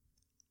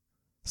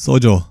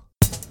Sojo.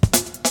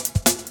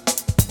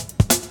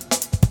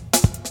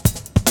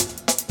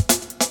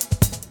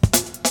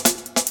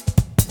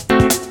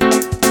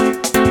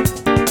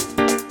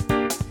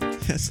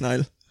 Yes,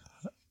 Niall.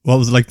 What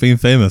was it like being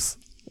famous?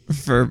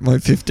 For my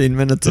 15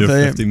 minutes of Your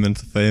fame. 15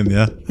 minutes of fame,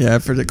 yeah. Yeah,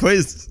 for the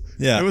quiz.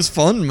 Yeah. It was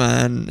fun,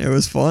 man. It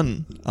was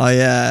fun.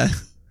 I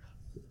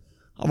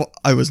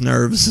was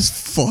nervous as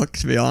fuck,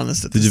 to be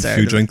honest. At Did the you start have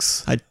a few of it.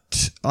 drinks?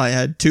 I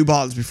had 2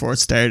 bottles before it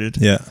started.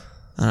 Yeah.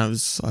 And I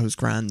was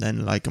grand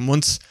then. Like, and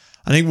once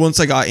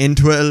I got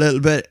into it a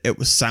little bit, it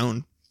was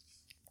sound.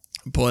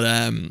 But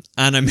and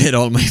I made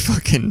all my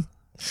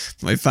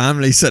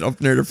family sit up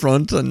near the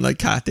front, and like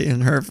Kathy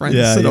and her friends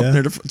sit up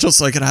near the front, just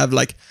so I could have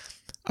like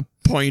a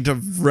point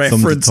of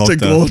reference to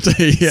go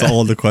to. Yeah. So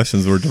all the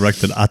questions were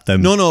directed at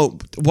them. No.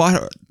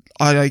 What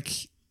I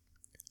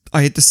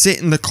had to sit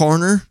in the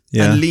corner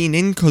and lean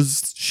in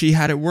because she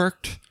had it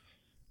worked.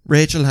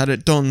 Rachel had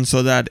it done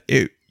so that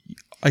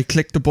I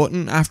clicked the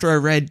button after I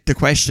read the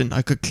question.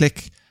 I could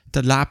click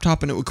the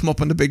laptop and it would come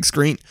up on the big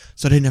screen,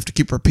 so I didn't have to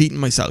keep repeating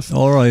myself.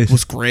 All right. It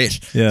was great.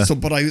 Yeah. So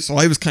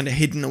I was kind of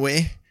hidden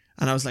away,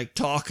 and I was like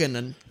talking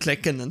and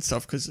clicking and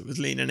stuff because it was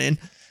leaning in.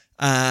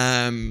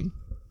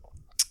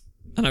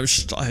 And I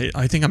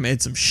think I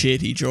made some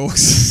shitty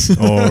jokes.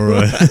 All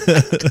right.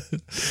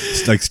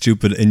 It's like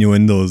stupid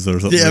innuendos or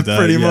something like that.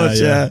 Pretty much,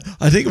 yeah.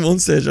 I think at one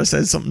stage I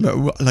said something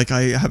about, like,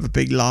 I have a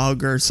big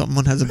log, or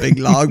someone has a big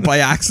log by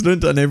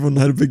accident, and everyone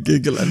had a big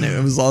giggle, and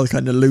it was all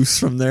kind of loose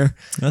from there.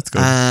 That's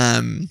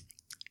good.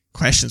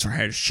 Questions were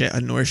hard as shit. I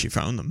don't know where she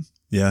found them.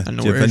 Yeah. I don't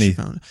know where she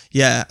found them.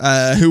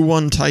 Yeah. Who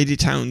won Tidy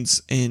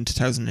Towns in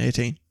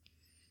 2018?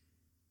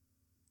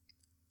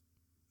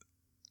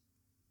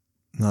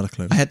 Not a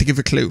clue. I had to give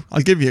a clue.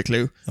 I'll give you a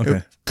clue.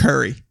 Okay.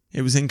 Curry.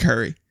 It was in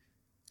Curry.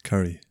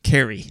 Curry.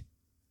 Kerry.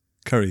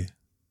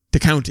 The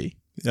county.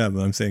 Yeah,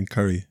 but I'm saying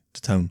Curry, the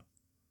town.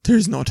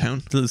 There's no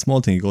town. The little small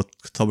thing. You go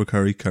to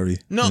Curry.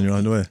 No. And you're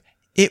on the way.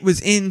 It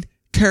was in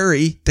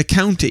Kerry, the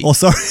county. Oh,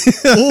 sorry.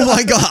 Oh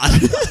my God.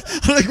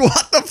 I'm like,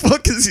 what the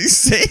fuck is he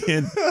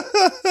saying?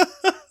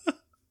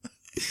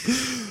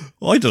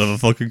 I don't have a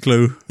fucking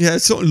clue. Yeah,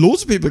 so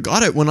loads of people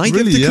got it. When I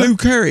gave the clue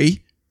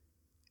Kerry,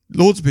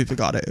 loads of people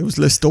got it. It was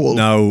Listowel.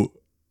 Now,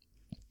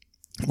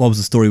 what was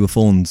the story with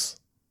phones?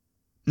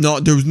 No,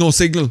 there was no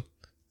signal.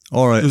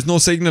 All right. There was no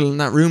signal in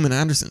that room in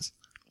Anderson's.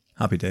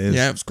 Happy days.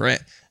 Yeah, it was great.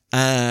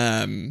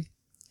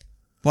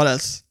 What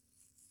else?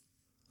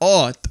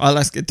 Oh, I'll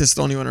ask it. This is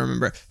the only one I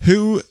remember.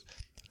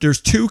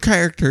 There's 2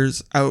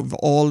 characters out of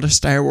all the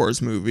Star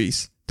Wars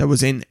movies that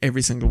was in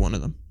every single one of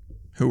them.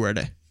 Who were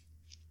they?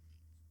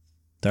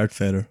 Darth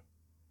Vader.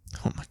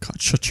 Oh my God,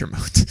 shut your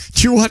mouth.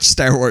 Do you watch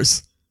Star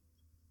Wars?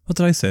 What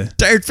did I say?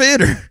 Darth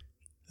Vader.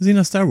 Is he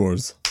not Star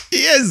Wars? He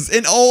is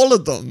in all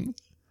of them.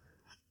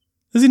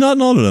 Is he not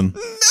in all of them?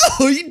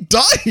 No, he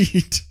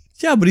died.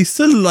 Yeah, but he's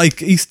still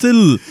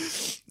to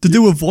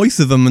do a voice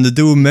of him and to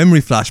do a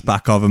memory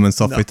flashback of him and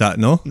stuff like that,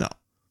 no? No.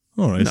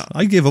 Alright. No.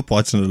 I gave up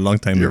watching it a long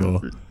time ago.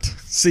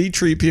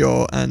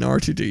 C-3PO and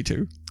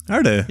R2-D2.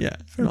 Are they? Yeah,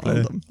 Fair not play. all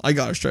of them. I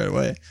got it straight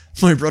away.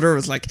 My brother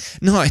was like,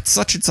 no, it's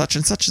such and such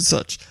and such and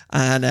such.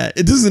 And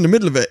it is in the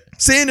middle of it,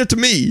 saying it to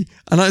me.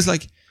 And I was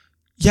like,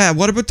 yeah,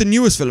 what about the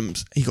newest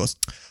films? He goes,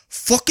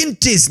 fucking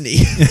Disney.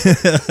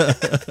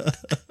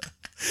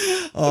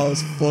 Oh, it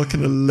was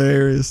fucking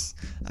hilarious.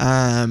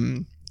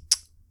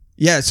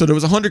 Yeah, so there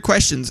was 100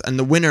 questions and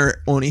the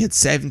winner only had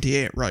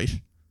 78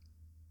 right.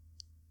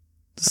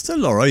 It's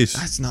still alright.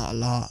 That's not a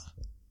lot.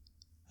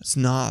 It's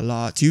not a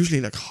lot. It's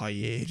usually like high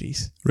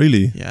 80s.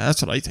 Really? Yeah,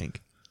 that's what I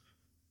think.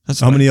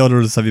 How many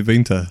others have you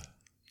been to?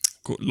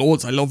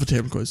 Loads. I love a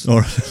table quiz.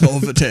 Or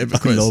Love a table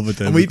quiz. love a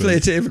table and we quiz. play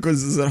table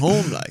quizzes at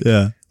home, like.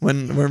 Yeah.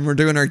 When we're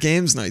doing our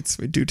games nights,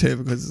 we do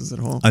table quizzes at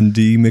home. And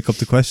do you make up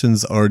the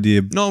questions or do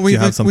you No, do we you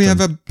have something?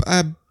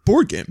 a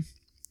board game.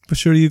 But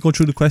sure, you go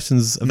through the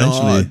questions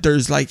eventually. No,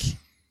 there's like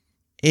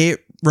 8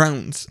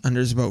 rounds and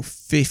there's about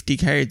 50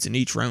 cards in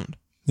each round.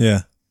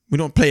 Yeah. We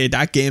don't play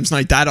that games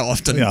night that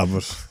often. Yeah,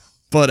 but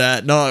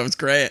But no, it was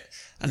great.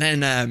 And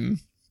then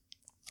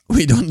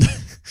we done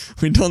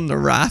the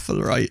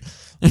raffle, right?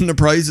 And the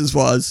prizes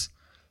was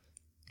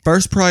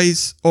first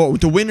prize. Oh,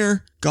 the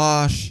winner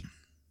got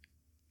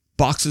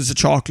boxes of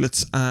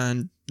chocolates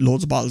and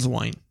loads of bottles of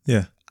wine.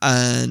 yeah.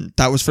 And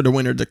that was for the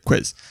winner of the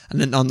quiz. And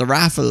then on the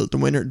raffle,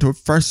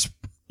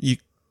 you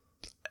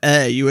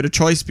had a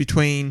choice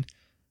between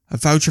a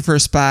voucher for a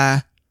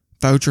spa,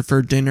 voucher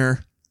for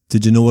dinner.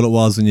 Did you know what it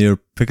was when you were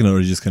picking it, or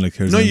you just kind of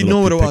No, you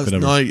know what it was.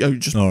 No, you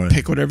just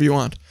pick whatever you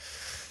want.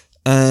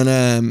 And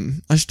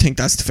I just think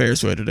that's the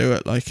fairest way to do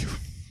it. Like,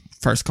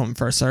 first come,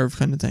 first serve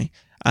kind of thing.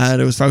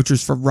 There was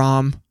vouchers for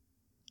ROM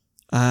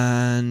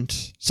and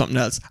something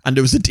else. And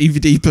there was a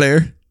DVD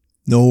player.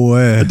 No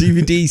way. A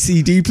DVD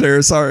CD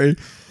player, sorry.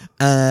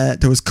 There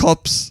was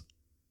cups.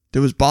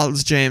 There was bottles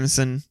of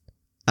Jameson.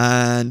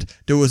 And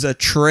there was a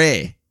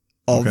tray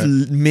of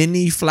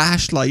mini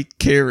flashlight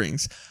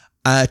keyrings.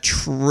 A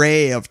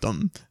tray of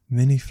them.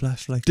 Mini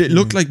flashlight. They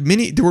looked like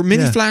mini. They were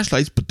mini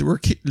flashlights, but they were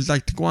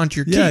like to go onto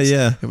your keys.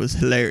 Yeah. It was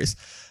hilarious.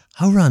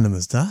 How random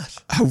is that?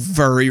 How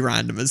very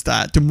random is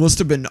that? There must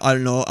have been, I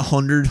don't know,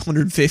 100,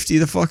 150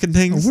 of the fucking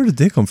things. Where did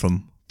they come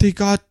from? They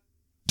got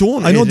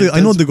donated. I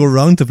know they go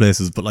around to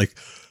places, but like,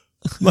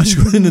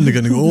 imagine going in and they're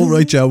going to go, oh,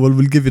 right, yeah, well,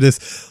 we'll give you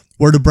this.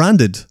 Were they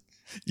branded?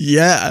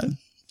 Yeah.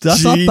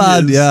 That's Genius. not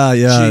bad.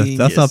 Yeah. Genius.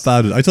 That's not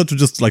bad. I thought they were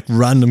just like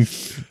random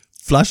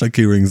flashlight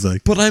key rings.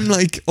 Like, But I'm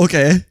like,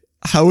 okay,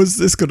 how is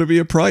this going to be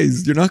a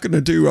prize? You're not going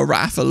to do a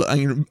raffle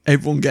and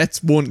everyone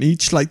gets one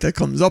each like that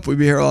comes up. We'd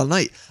be here all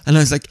night. And I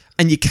was like,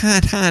 and you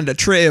can't hand a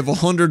tray of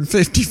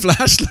 150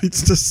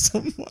 flashlights to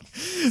someone.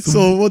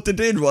 So what they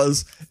did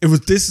was,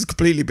 this is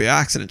completely by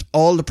accident.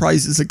 All the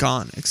prizes are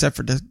gone except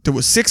for there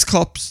was 6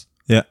 cups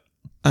yeah.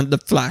 and the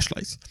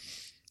flashlights.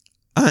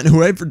 And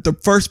whoever, the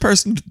first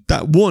person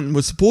that won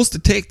was supposed to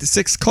take the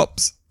 6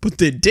 cups, but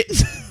they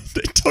didn't.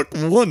 They took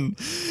 1.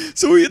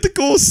 So we had to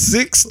go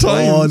 6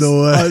 times. Oh,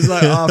 no way. I was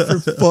like,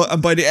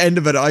 and by the end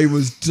of it, I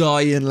was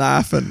dying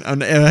laughing.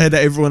 And I had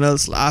everyone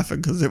else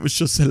laughing because it was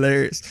just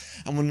hilarious.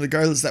 And one of the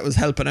girls that was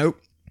helping out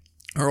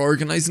or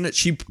organising it,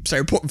 she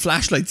started putting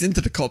flashlights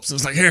into the cups and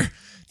was like, here,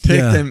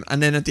 take them.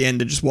 And then at the end,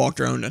 they just walked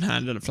around and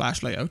handed a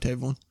flashlight out to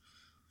everyone.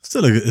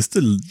 It's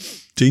still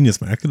genius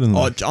marketing.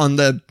 Oh, on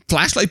the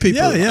flashlight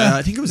people. Yeah.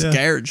 I think it was a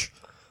garage.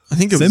 I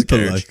think it Simple,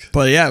 was a garage. like.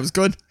 But yeah, it was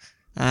good.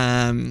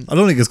 I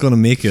don't think it's going to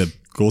make you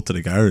go to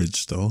the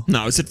garage, though.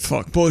 No, it's a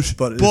fuck. But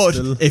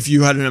still, if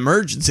you had an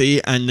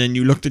emergency and then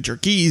you looked at your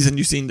keys and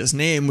you seen this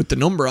name with the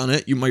number on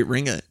it, you might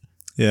ring it.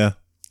 Yeah.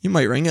 You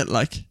might ring it,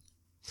 like.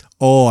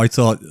 Oh, I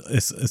thought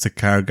it's a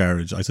car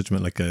garage. I thought you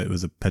meant like it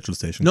was a petrol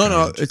station.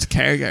 No, it's a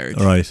car garage.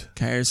 All right.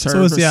 Car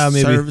service,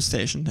 maybe. service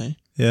station thing.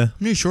 Yeah.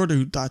 I'm not sure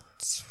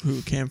that's who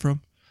it came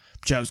from.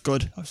 But yeah, it was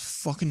good. I was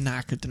fucking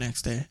knackered the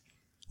next day.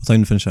 What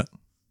time to finish at?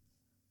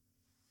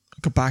 I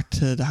got back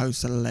to the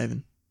house at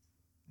 11.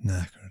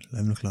 Knackered.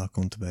 11 o'clock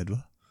going to bed,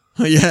 what?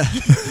 Oh, yeah.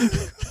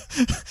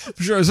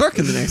 I'm sure I was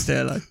working the next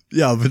day, like.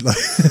 Yeah, but like...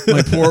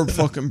 My poor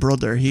fucking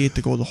brother, he had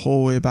to go the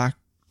whole way back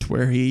to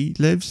where he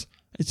lives.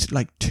 It's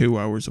like 2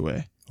 hours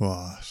away.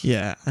 What?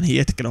 Yeah, and he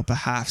had to get up at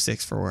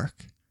 6:30 for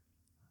work.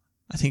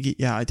 I think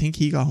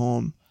he got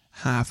home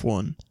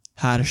 1:30,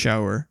 had a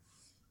shower,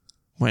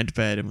 went to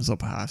bed and was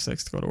up at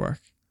 6:30 to go to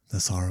work.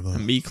 That's horrible.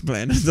 And me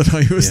complaining that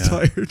I was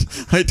tired.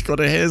 I had to go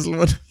to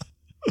Hazelwood.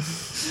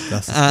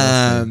 That's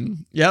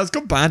yeah, it was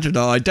good banter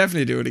though. I'd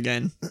definitely do it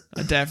again.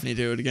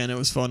 It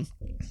was fun.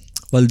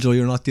 Well, Joe,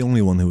 you're not the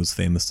only one who was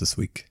famous this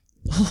week.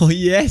 Oh,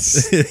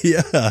 yes.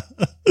 Yeah.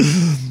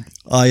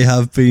 I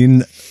have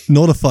been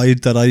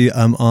notified that I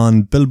am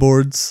on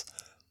billboards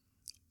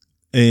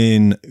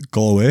in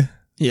Galway,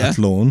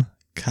 Athlone,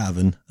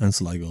 Cavan and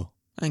Sligo.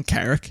 And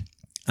Carrick.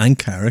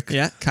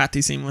 Yeah,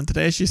 Kathy seen one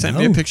today. She sent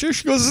me a picture.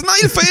 She goes, "Isn't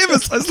he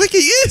famous?" I was like, "He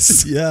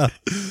is." Yeah,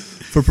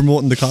 for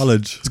promoting the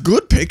college. It's a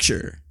good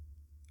picture.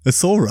 It's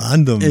so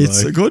random.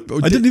 It's a good.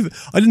 I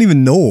didn't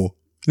even know.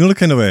 You know the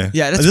kind of way.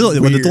 Yeah, that's weird.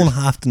 Well, they weird. don't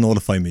have to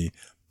notify me,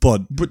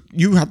 but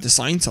you have to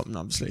sign something,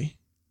 obviously.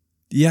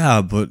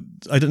 Yeah, but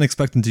I didn't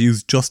expect them to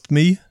use just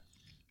me.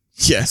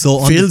 Yeah,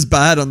 so feels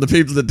bad on the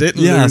people that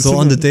didn't. Yeah, so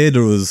on the day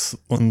there was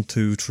 1,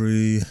 2,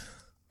 3,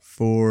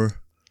 4.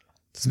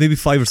 There's maybe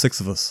 5 or 6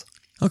 of us.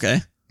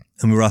 Okay.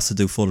 And we were asked to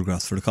do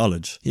photographs for the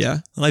college. Yeah.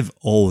 And I've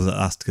always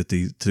asked to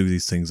do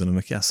these things, and I'm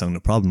like, yeah, sound a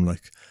problem,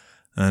 like.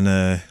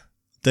 And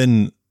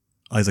then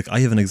I was like, I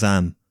have an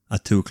exam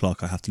at 2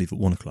 o'clock. I have to leave at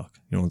 1 o'clock.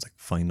 You know, I was like,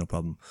 fine, no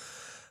problem.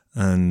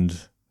 And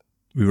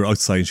we were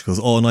outside, and she goes,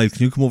 "Oh, Niall,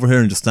 can you come over here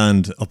and just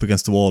stand up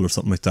against the wall or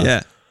something like that?"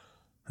 Yeah.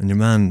 And your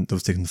man that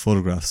was taking the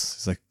photographs,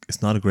 he's like,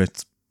 "It's not a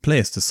great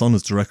place. The sun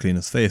is directly in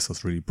his face, so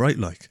it's really bright,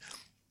 like."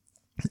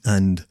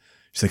 And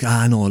she's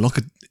like, "No, look,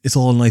 it's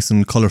all nice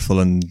and colourful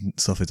and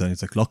stuff like that." And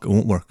he's like, "Look, it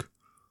won't work."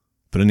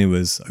 But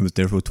anyways, I was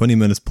there for 20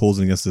 minutes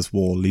posing against this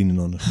wall, leaning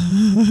on it.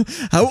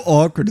 How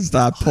awkward is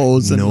that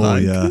posing?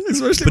 Yeah.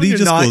 Especially when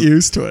you're not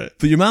used to it.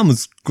 But your man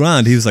was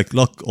grand. He was like,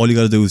 "Look, all you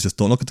got to do is just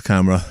don't look at the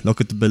camera, look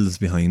at the buildings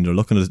behind, or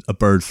look at a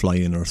bird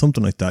flying or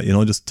something like that, you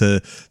know, just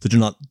that you're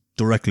not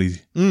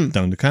directly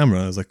down the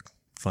camera." I was like,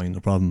 fine, no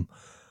problem.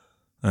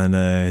 And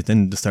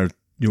then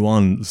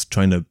Joanne was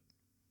trying to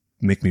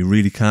make me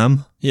really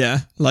calm. Yeah,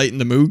 lighten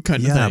the mood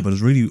kind of thing. Yeah, but it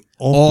was really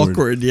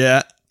awkward.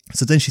 Yeah.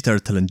 So then she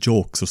started telling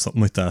jokes or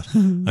something like that.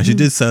 And she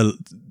did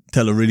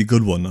tell a really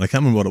good one. And I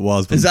can't remember what it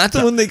was. But is that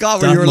the one they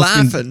got where you were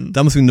laughing?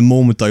 That must have been the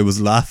moment I was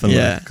laughing.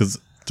 Yeah. Because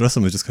the rest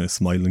of them was just kind of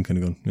smiling, kind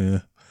of going, yeah.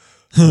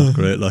 That's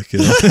great, like, you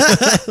know.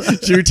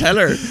 Did you tell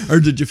her? Or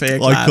did you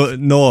fake laugh?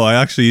 No,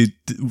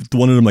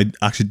 one of them I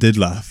actually did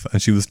laugh. And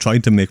she was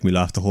trying to make me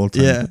laugh the whole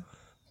time. Yeah.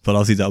 But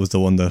obviously that was the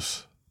one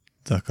that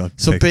got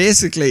So picked.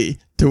 Basically,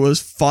 there was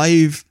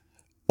 5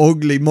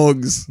 ugly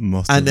mugs.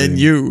 And then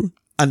you.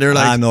 And they're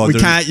like, we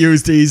can't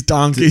use these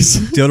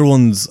donkeys. The other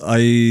ones,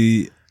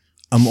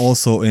 I'm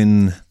also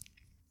in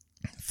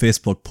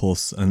Facebook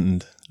posts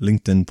and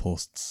LinkedIn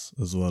posts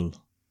as well.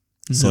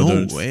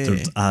 So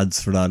there's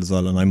ads for that as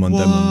well, and I'm on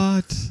them.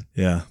 What?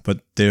 Yeah,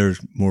 but they're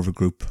more of a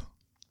group.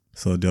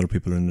 So the other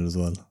people are in it as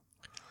well.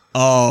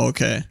 Oh,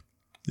 okay.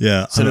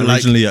 Yeah, So and they're like-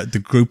 originally the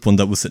group one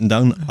that was sitting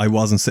down, I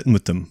wasn't sitting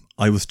with them.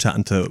 I was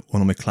chatting to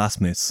one of my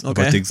classmates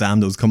Okay. about the exam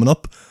that was coming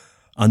up,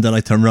 and then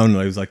I turned around and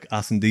I was like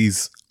asking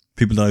these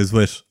people that I was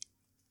with,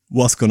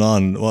 "What's going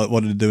on?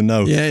 What are they doing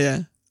now?" Yeah, yeah.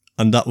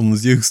 And that one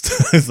was used.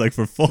 I was like,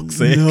 "For fuck's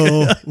sake!"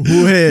 No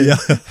way. Yeah,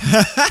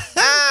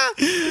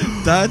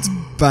 That's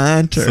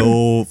banter.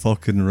 so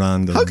fucking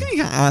random. How can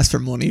you ask for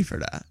money for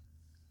that?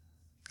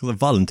 Because I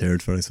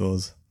volunteered for it, I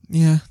suppose.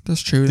 Yeah,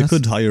 that's true. They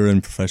could hire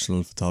in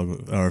professional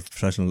photographers or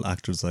professional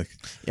actors. Like,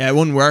 Yeah, it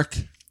wouldn't work.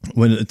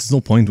 when it's no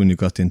point when you've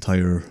got the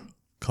entire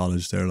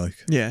college there. Like,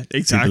 Yeah, people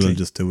exactly. will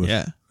just do it.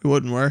 Yeah, it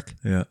wouldn't work.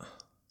 Yeah.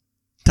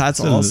 That's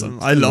Still- awesome.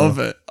 I still love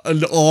it.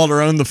 And all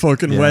around the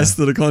fucking Yeah. west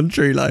of the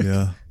country, like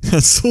Yeah.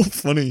 that's so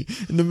funny.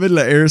 In the middle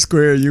of Air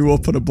Square, you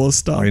up at a bus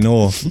stop. I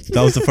know.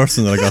 That was the first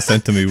thing that I got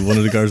sent to me. One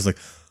of the girls was like,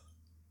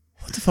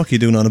 "What the fuck are you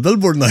doing on a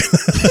billboard night?"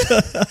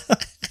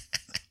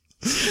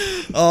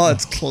 Oh,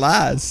 it's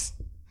class.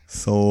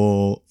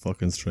 So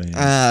fucking strange.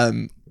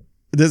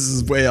 This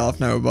is way off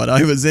now, but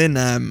I was in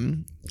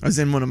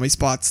one of my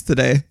spots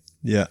today.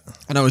 Yeah.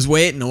 And I was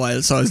waiting a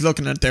while, so I was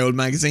looking at the old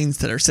magazines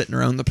that are sitting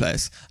around the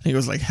place. I think it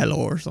was like Hello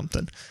or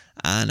something.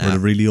 And Were they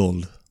really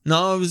old?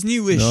 no, it was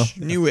newish, No?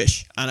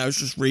 newish. And I was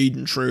just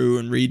reading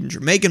through.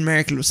 Meghan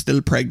Markle was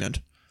still pregnant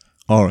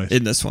All right.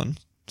 in this one.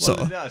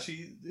 So yeah,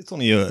 it's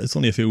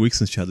only a few weeks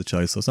since she had the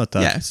child, so it's not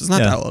that. yeah, so it's not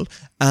that old.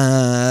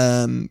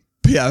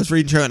 But yeah, I was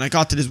reading through it and I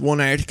got to this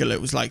one article.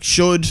 It was like,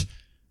 should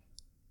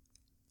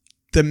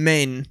the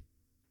men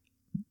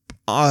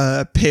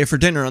pay for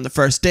dinner on the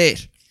first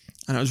date?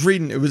 And I was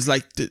reading, it was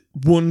like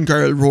one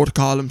girl wrote a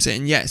column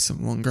saying yes, and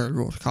one girl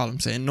wrote a column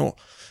saying no.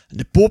 And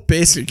they both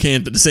basically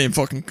came to the same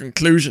fucking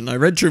conclusion. I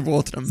read through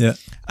both of them. Yeah.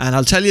 And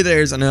I'll tell you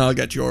theirs and then I'll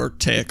get your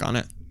take on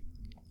it.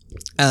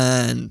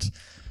 And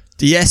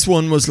the yes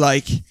one was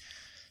like,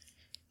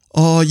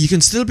 oh, you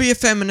can still be a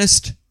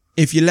feminist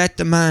if you let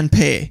the man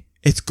pay.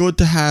 It's good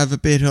to have a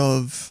bit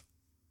of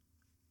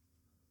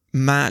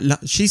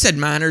she said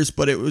manners,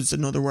 but it was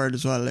another word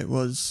as well. It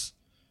was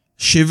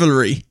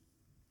chivalry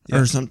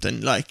or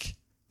something, like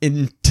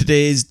in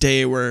today's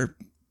day where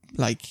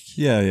like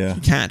Yeah.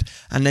 you can't.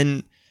 And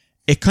then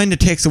it kind of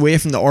takes away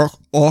from the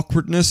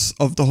awkwardness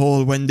of the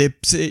whole when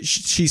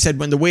she said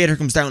when the waiter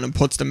comes down and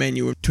puts the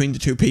menu between the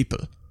two people,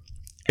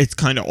 it's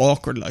kind of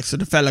awkward, like, so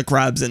the fella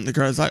grabs it and the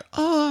girl's like,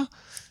 oh,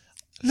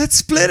 let's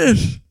split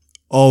it.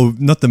 Oh,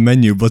 not the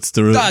menu, but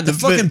The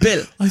fucking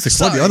bill. I was like,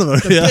 Sorry, what are you on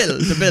about?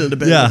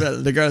 the Yeah. bill.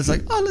 Yeah. The girl's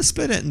like, oh, let's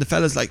split it. And the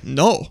fella's like,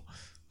 no,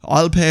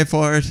 I'll pay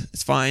for it.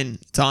 It's fine.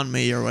 It's on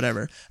me or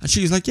whatever. And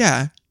she's like,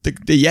 yeah. The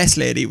yes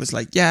lady was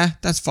like, yeah,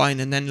 that's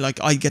fine. And then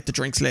like, I get the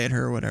drinks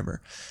later or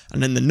whatever.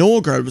 And then the no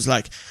girl was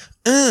like,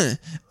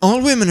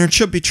 all women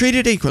should be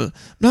treated equal.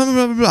 Blah, blah,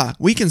 blah, blah, blah.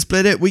 We can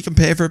split it. We can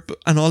pay for it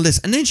and all this.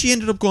 And then she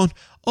ended up going,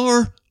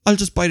 or I'll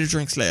just buy the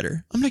drinks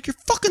later. I'm like, you're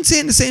fucking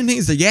saying the same thing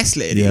as the yes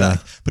lady. Yeah. Like,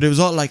 but it was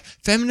all like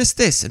feminist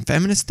this and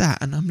feminist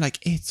that. And I'm like,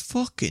 it's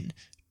fucking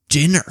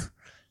dinner.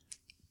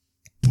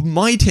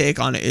 My take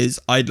on it is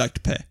I'd like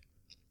to pay.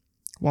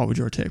 What would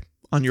your take?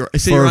 On your,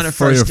 so you're on a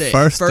for first your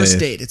date. first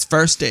date. It's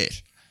first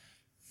date.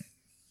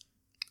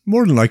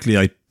 More than likely,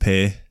 I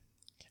pay.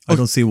 I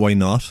don't see why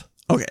not.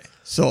 Okay,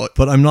 so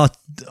But I'm not.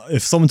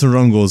 If someone turns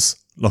around and goes,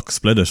 "Look,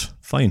 split it,"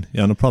 fine.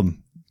 Yeah, no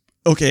problem.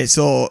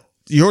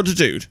 you're the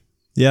dude.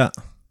 Yeah.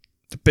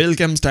 The bill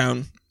comes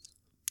down,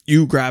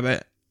 you grab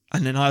it,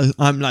 and then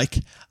I'm like,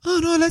 oh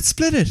no, let's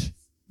split it.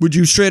 Would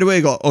you straight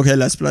away go, okay,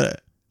 let's split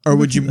it, or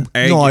would you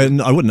argue?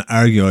 No, I wouldn't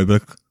argue. I'd be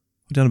like,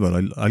 "What are you on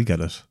about? I'll get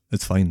it.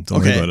 It's fine. Don't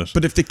worry about it."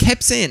 But if they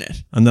kept saying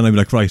it, And then I'd be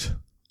like, right,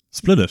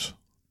 split it.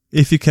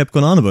 If you kept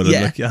going on about it,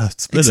 Yeah, like, yeah,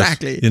 split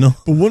exactly. it. You know?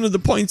 But one of the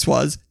points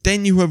was,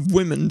 then you have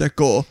women that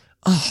go,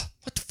 oh,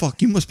 what the fuck,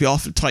 you must be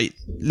awful tight.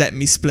 Let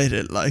me split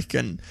it, like,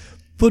 and.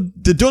 But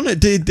they done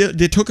it.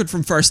 They took it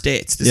from First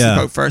Dates. This is Yeah.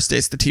 about First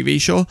Dates, the TV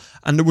show,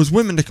 and there was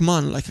women that come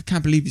on like, I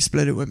can't believe you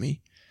split it with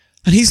me,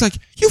 and he's like,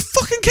 you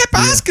fucking kept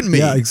asking me.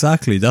 Yeah,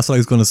 exactly. That's what I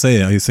was going to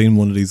say. I seen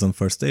one of these on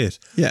first date.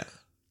 Yeah.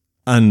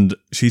 And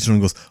she turned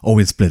and goes, "Oh,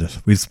 we'll split it.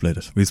 We'll split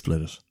it. We'll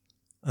split it."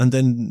 And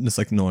then it's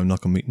like, no, I'm not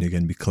going to meet you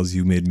again because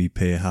you made me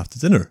pay half the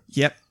dinner.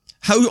 Yep.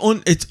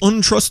 It's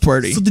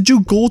untrustworthy. So did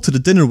you go to the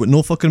dinner with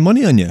no fucking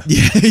money on you?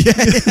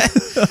 yeah.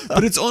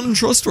 But it's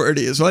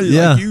untrustworthy as well.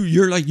 Yeah.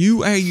 Like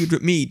you argued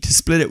with me to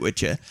split it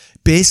with you,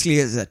 basically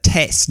as a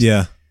test.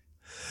 Yeah.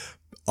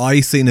 I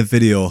seen a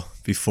video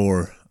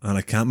before, and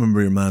I can't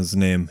remember your man's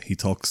name. He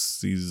talks.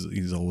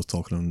 He's always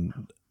talking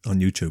on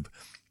YouTube,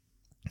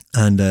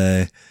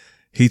 and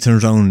he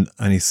turns around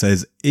and he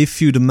says,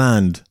 "If you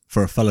demand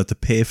for a fella to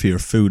pay for your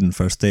food in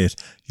first date,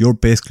 you're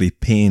basically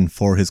paying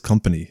for his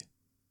company,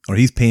 or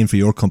he's paying for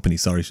your company.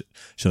 Sorry,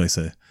 should I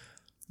say?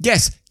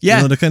 Yes. Yeah.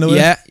 You know the kind of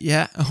way?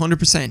 Yeah.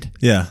 100%.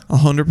 Yeah.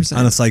 100%.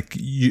 And it's like,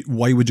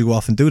 why would you go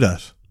off and do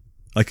that?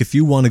 Like, if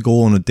you want to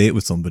go on a date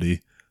with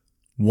somebody,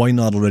 why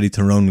not already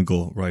turn around and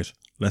go, right,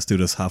 let's do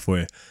this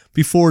halfway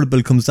before the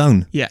bill comes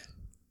down? Yeah.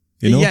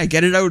 You know? Yeah.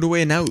 Get it out of the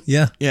way now.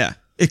 Yeah. Yeah.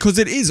 Because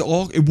it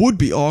would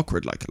be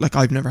awkward. Like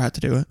I've never had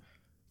to do it,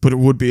 but it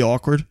would be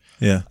awkward.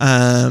 Yeah.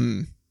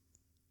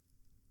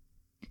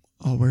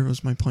 Oh, where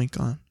was my point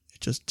gone?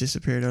 It just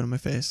disappeared out of my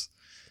face.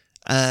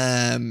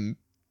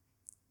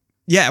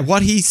 Yeah,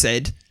 what he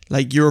said,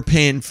 like, you're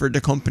paying for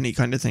the company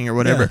kind of thing or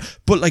whatever. Yeah.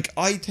 But, like,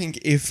 I think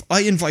if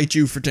I invite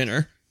you for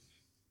dinner,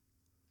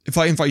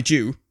 I'll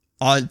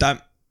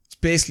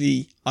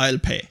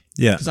pay.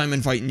 Yeah. Because I'm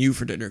inviting you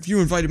for dinner. If you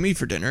invited me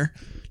for dinner,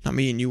 not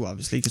me and you,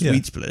 obviously, because Yeah.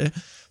 we'd split it.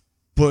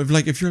 But,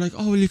 if you're like,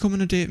 oh, will you come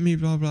on a date with me,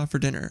 blah, blah, for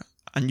dinner?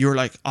 And you're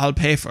like, I'll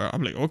pay for it.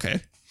 I'm like,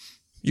 okay.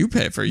 You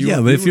pay for it.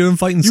 Yeah, but if you're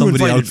inviting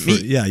somebody out invited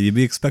for, me. yeah, you'd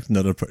be expecting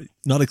that,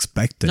 not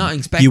expecting. Not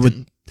expecting. You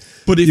would,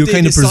 but if you they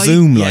kind of decide-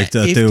 presume, yeah, like,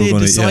 that if they were they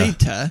gonna- decide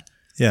to,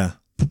 yeah.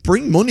 but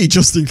bring money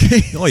just in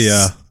case. Oh,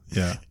 yeah,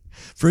 yeah.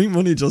 Bring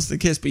money just in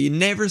case. But you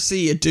never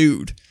see a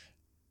dude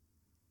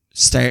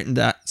splitting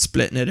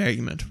an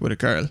argument with a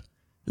girl.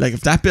 Like,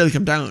 if that bill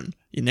come down,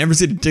 you never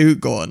see the dude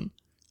going,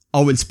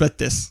 oh, we'll split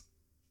this.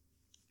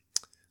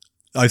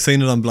 I've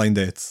seen it on blind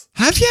dates.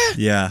 Have you?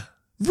 Yeah.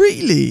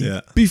 Really?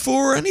 Yeah.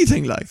 Before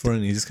anything like that?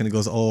 And he just kind of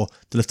goes, oh,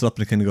 they lift it up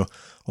and kind of go,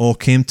 oh,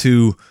 came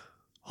to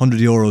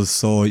 €100,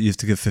 so you have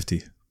to give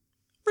 50.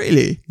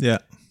 Really? Yeah.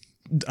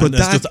 But And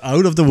that's that- just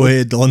out of the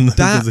way done.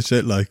 that- Gives a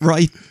shit, like.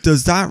 Right.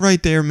 Does that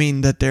right there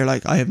mean that they're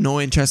like, I have no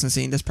interest in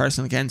seeing this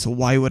person again, so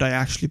why would I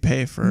actually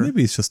pay for...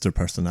 Maybe it's just their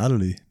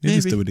personality. Maybe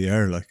it's the way they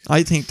are, like.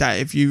 I think that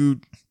if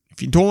you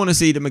don't want to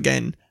see them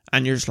again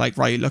and you're just like,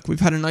 right, look, we've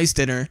had a nice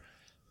dinner,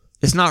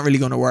 it's not really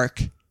going to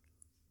work,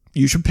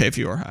 you should pay for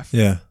your half.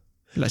 Yeah.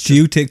 Let's Do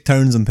you take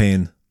turns in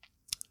paying?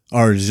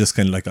 Or is it just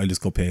kind of like, I'll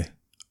just go pay?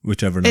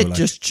 Whichever.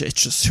 it's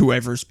just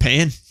whoever's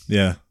paying.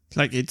 Yeah.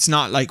 Like, it's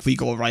not like we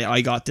go, right, I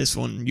got this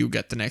one, you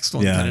get the next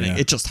one. Yeah, kind of thing. yeah.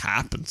 It just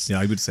happens.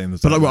 Yeah, I'd be the same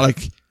as But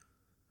that.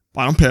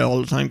 I don't pay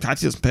all the time.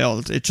 Kathy doesn't pay all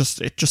the time. It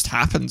just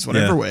happens,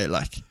 whatever Yeah. way.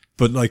 Like,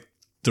 But like,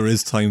 there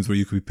is times where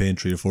you could be paying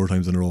 3 or 4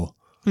 times in a row.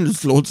 and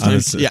there's loads of And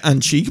times. it's, Yeah,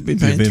 and she could be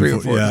paying been 3 or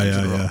for- 4 yeah, times yeah,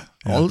 in a row. yeah,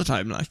 yeah. All the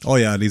time, like. Oh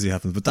yeah, it easily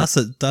happens. But that's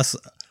to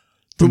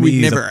But me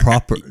we'd is never- a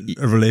proper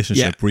a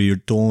relationship yeah. where you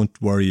don't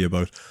worry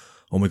about,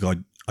 oh my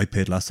god, I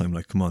paid last time.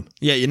 Like, come on.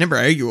 Yeah, you never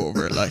argue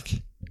over it,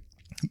 like.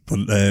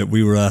 But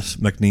we were at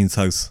McNean's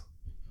house.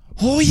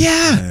 Oh,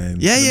 yeah.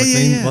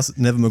 Yeah. Was it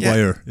Nevin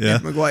Maguire? Yeah.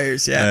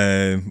 Maguire's,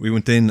 yeah. We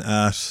went in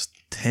at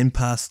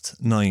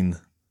 9:10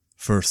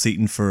 for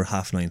seating for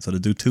 9:30. So they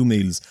do 2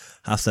 meals,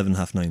 7:30,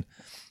 9:30.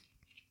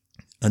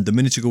 And the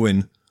minute you go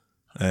in,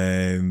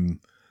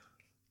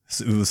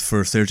 so it was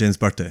for Sarah Jane's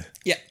birthday.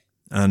 Yeah.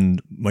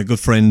 And my good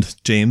friend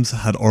James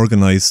had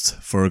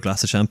organised for a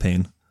glass of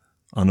champagne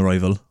on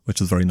arrival, which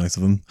was very nice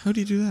of him. How do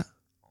you do that?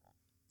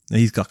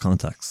 He's got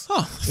contacts.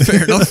 Oh,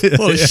 fair enough.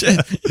 Holy shit.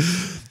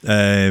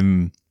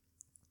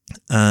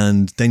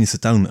 And then you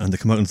sit down and they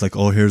come out and it's like,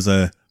 oh, here's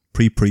a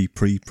pre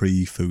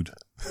food.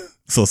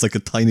 So it's like a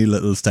tiny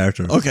little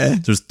starter. Okay.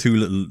 There's 3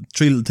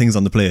 little things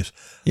on the plate.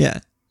 Yeah.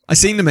 I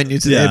seen the menu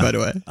today, by the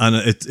way. And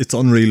it's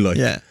unreal, like.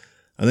 Yeah.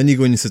 And then you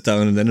go in and you sit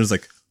down and then there's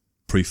like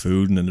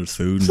pre-food and then there's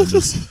food and then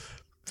there's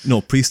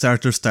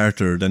pre-starter,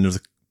 starter, then there's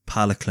a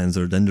palate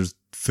cleanser, then there's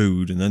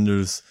food and then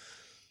there's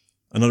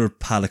another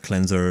palate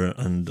cleanser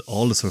and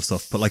all this sort of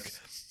stuff. But like,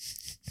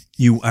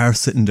 you are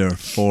sitting there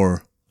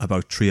for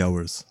about 3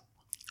 hours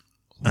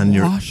and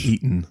you're What?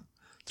 eating.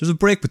 There's a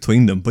break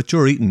between them, but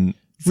you're eating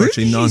Where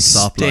virtually did you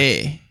non-stop. Like,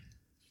 stay?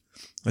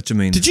 what do you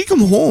mean? Did you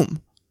come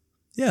home?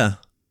 Yeah.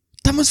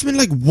 That must have been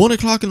like 1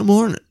 o'clock in the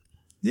morning.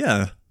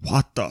 Yeah.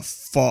 What the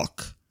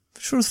fuck?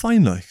 Sure, it's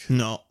fine, like.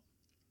 No.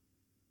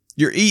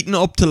 You're eating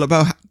up till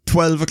about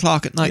 12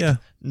 o'clock at night? Yeah.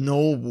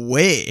 No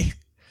way.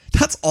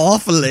 That's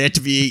awful late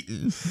to be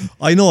eating.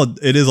 I know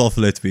it is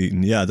awful late to be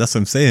eating. Yeah, that's what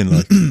I'm saying.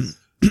 Like,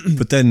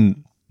 but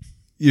then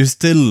you're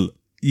still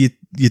you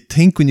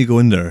think when you go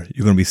in there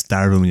you're gonna be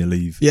starving when you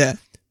leave. Yeah.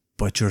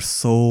 But you're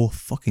so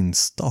fucking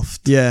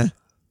stuffed. Yeah.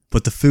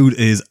 But the food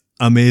is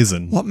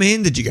amazing. What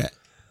main did you get?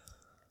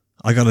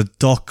 I got a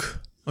duck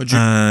Oh, did you-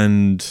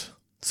 and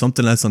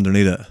something else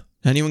underneath it.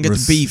 Anyone get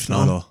the beef? No.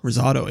 Risotto.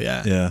 Risotto,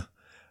 yeah. Yeah,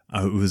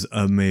 it was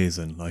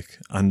amazing. Like,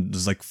 and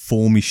there's like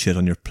foamy shit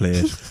on your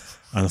plate,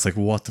 and it's like,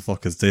 what the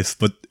fuck is this?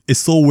 But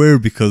it's so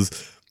weird because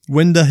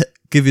when they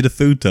give you the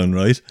food down,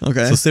 right?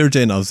 Okay. So Sarah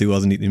Jane obviously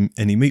wasn't eating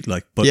any meat,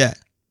 like, but Yeah.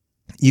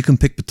 you can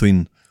pick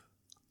between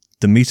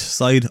the meat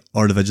side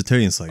or the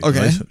vegetarian side. Okay.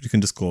 Right? You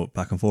can just go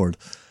back and forward.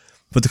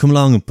 But to come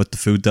along and put the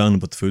food down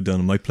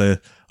on my plate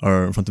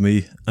or in front of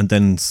me, and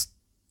then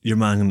your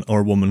man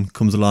or woman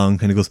comes along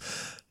and he goes,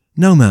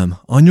 "Now, ma'am,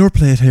 on your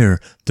plate here,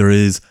 there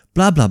is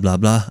blah, blah, blah,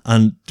 blah,"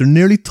 and they're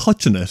nearly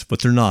touching it, but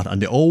they're not. And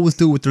they always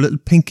do it with their little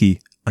pinky,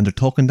 and they're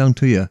talking down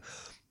to you,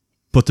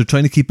 but they're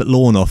trying to keep it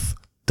low enough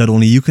that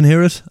only you can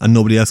hear it and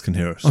nobody else can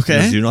hear it.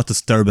 Okay. So you're not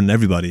disturbing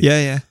everybody.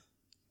 Yeah, yeah.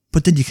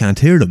 But then you can't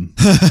hear them.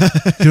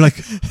 You're like,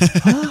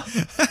 huh?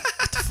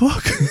 What the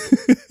fuck?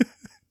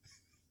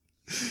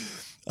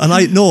 And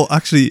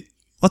actually,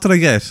 what did I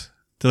get?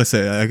 Did I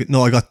say?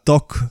 I got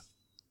duck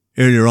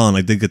earlier on.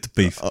 I did get the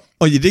beef.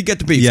 Oh, you did get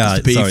the beef. Yeah, 'cause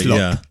the beef sorry, looked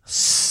yeah.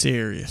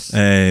 serious.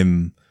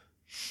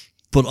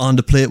 But on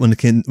the plate when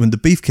the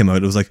beef came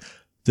out, it was like,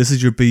 this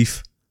is your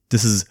beef.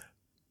 This is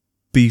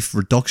beef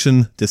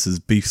reduction. This is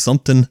beef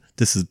something.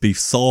 This is beef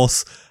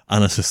sauce.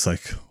 And it's just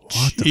like,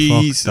 what the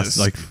Jesus fuck? That's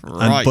like,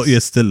 Christ. but yeah,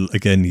 still,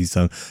 again, he's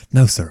down.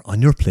 Now, sir,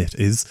 on your plate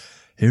is,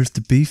 here's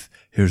the beef,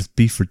 here's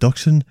beef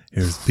reduction,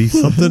 here's beef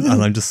something.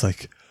 And I'm just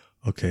like,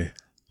 okay,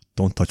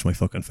 don't touch my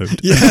fucking food.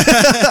 Yeah.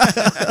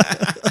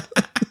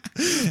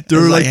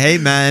 They're like, hey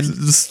man,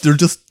 they're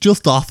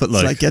just off it. it's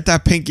Like, like get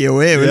that pinky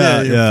away with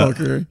Yeah, it, you yeah.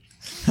 fucker.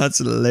 That's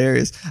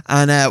hilarious.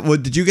 And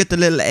what did you get the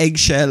little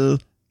eggshell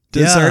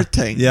dessert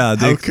thing? Yeah, How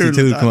they cool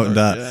do would come out with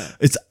that. Yeah.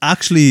 It's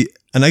actually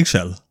an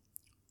eggshell.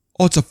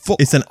 Oh, it's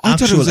It's an I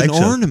thought it actual was an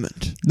eggshell.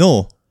 ornament.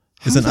 No,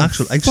 it's How an the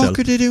actual eggshell. fuck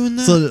are they doing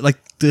that? So, like,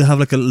 they have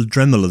like a little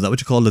Dremel. Is that what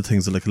you call the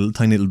things? Like a little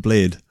tiny little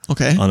blade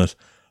okay. on it.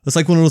 It's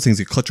like one of those things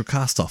you cut your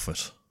cast off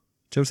with.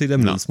 Do you ever see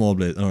them little small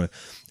blades? All right.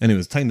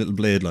 Anyways, tiny little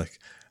blade, like,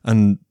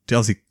 and they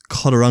obviously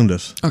cut around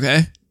it,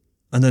 Okay.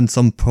 and then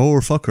some poor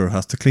fucker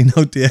has to clean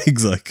out the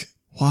eggs. Like,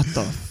 What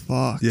the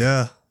fuck?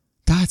 yeah,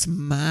 That's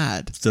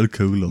mad. still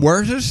cool though.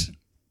 Worth it?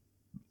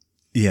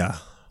 Yeah,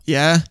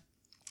 Yeah.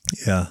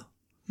 yeah.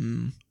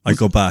 I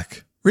go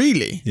back.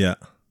 Really? Yeah,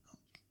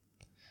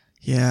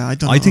 Yeah, I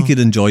don't I think know. you'd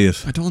enjoy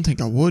it. I don't think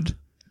I would.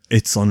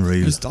 It's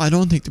unreal. 'Cause I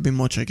don't think there'd be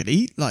much I could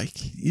eat, like.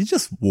 You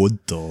just would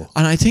though.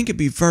 And I think it'd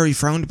be very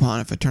frowned upon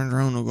if I turned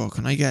around and go,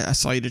 can I get a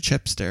side of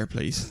chips there,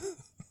 please?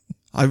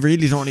 I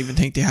really don't even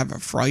think they have a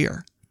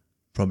fryer.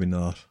 Probably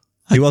not.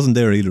 He wasn't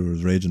there either. It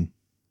was raging.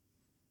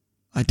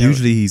 I doubt.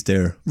 Usually he's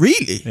there.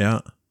 Really?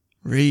 Yeah,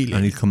 Really?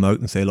 and he'd come out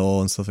and say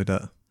hello and stuff like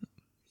that.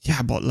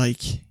 Yeah, but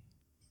like,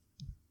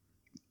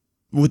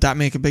 would that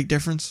make a big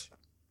difference?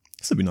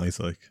 This would be nice,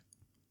 like.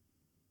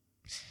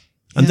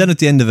 And then at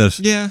the end of it,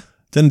 Yeah.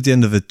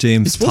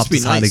 James It's supposed topped to be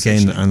his hat nice,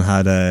 again actually. and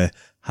had a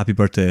happy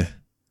birthday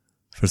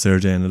for Sarah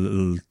Jane, a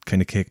little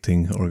kind of cake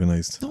thing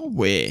organised. No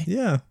way.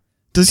 Yeah.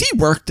 Does he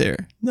work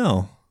there?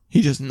 No.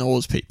 He just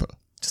knows people.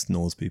 Just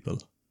knows people.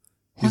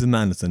 He's a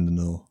man that's in the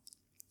know.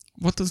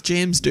 What does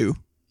James do?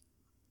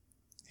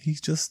 He's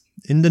just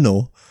in the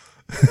know.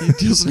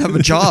 He doesn't have a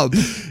job.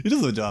 He does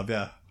have a job,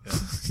 yeah.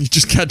 You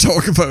just can't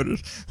talk about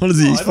it. What is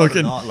he? He's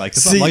fucking Not, like,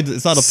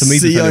 it's not up to me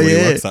to tell you what he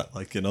CIA. works at,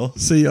 like, you know.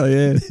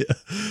 CIA.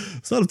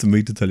 It's not up to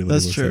me to tell you what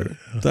That's he works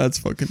true.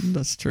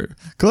 That's true.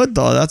 Good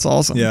though. That's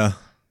awesome. at. Yeah.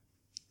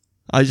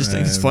 I just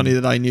think it's Um, funny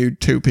that I knew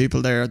two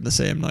people there on the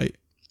same night.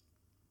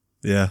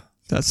 Yeah.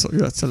 That's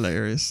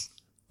hilarious.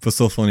 But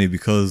so funny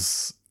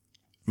because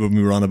when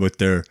we were on about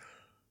the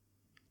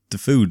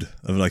food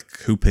of like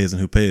who pays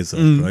and who pays,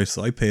 like, right?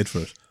 So I paid for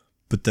it.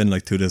 But then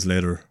like 2 days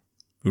later,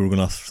 we were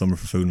going off somewhere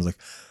for food and I was like,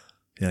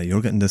 yeah,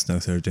 you're getting this now,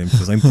 Sarah Jane,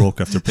 because I'm broke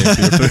after paying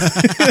for your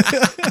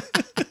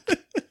food.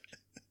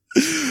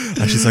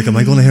 And she's like, am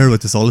I going to hear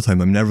about this all the time?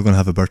 I'm never going to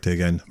have a birthday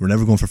again. We're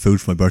never going for food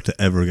for my birthday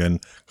ever again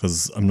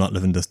because I'm not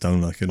living this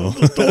down, like, you know.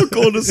 Don't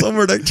go to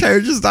somewhere that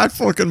charges that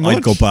fucking much.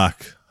 I'd go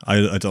back.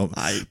 I don't.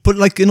 But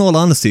like, in all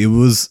honesty, it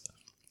was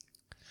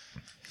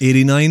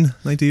 89,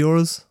 90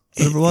 euros,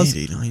 whatever it was.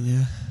 89,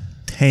 yeah.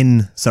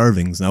 10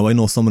 servings. Now, I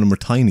know some of them are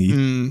tiny.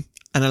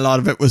 And a lot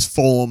of it was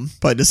foam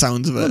by the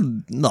sounds of it.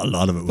 Not a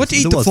lot of it. What do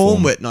you eat there the was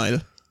foam with,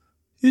 Niall?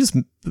 You just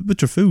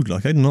with your food,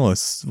 like, I don't know.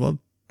 It's what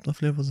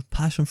flavor was it?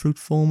 Passion fruit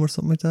foam or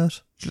something like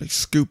that. Just like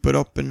scoop it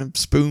up in a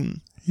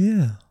spoon.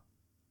 Yeah.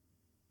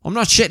 I'm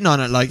not shitting on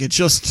it, like it's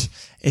just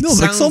it No,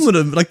 sounds, like some of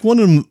them, like one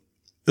of them,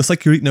 it's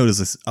like you're eating out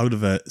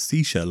of a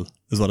seashell,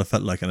 is what I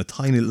felt like, and a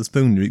tiny little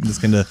spoon. You're eating this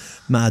kind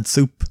of mad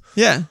soup,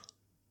 Yeah.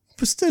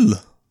 but still,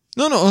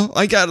 No,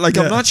 I get like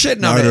I'm not shitting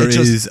on Now, it. there It's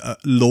just is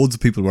loads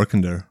of people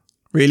working there.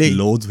 really,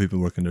 Loads of people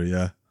working there.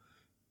 Yeah,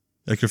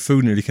 like your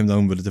food nearly came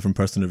down with a different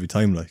person every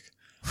time. Like,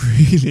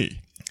 really.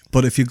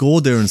 but if you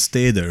go there and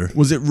stay there,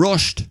 Was it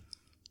rushed?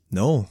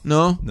 no,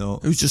 No, no,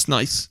 It was just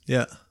nice.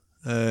 yeah,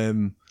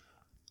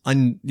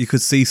 and you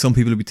could see some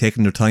people would be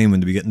taking their time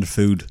and they'd be getting their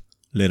food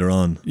later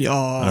on. Yeah,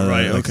 oh,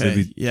 right, like, okay,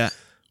 maybe- yeah.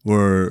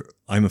 Where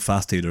I'm a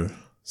fast eater,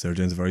 Sarah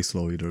Jane's a very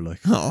slow eater. Like,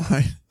 Oh,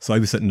 right. so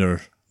I'd be sitting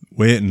there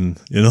waiting,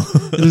 you know.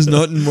 There's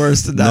nothing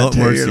worse than that. Nothing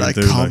Too. worse You're than like,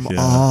 doing, come like,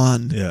 yeah.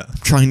 on, Yeah, I'm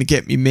trying to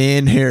get me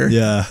main here.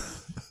 yeah.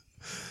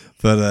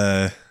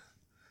 But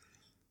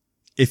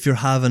if you're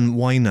having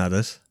wine at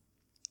it,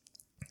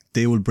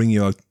 they will bring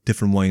you out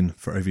different wine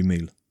for every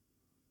meal.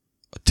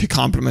 To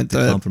compliment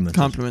the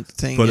compliment it.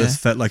 thing. But yeah. it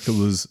felt like it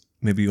was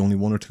maybe only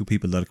one or two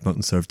people that had come out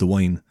and served the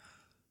wine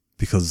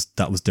because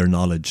that was their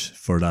knowledge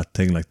for that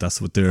thing. Like,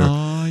 that's what they're.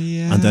 Oh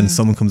yeah. And then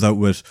someone comes out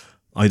with,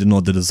 I don't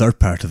know, the dessert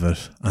part of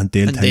it, and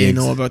they'll and tell they you.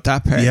 know about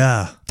that part.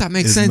 Yeah, That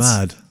makes it's sense.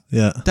 Mad.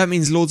 Yeah, That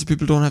means loads of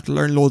people don't have to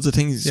learn loads of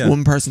things. Yeah.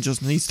 One person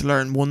just needs to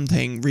learn one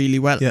thing really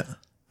well. yeah.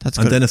 That's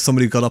And good. then if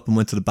somebody got up and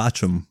went to the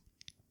bathroom,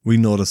 we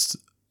noticed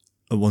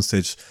at one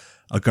stage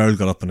a girl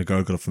got up and a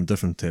girl got up from a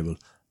different table,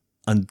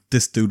 and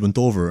this dude went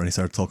over and he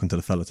started talking to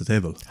the fella at the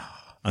table.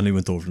 And he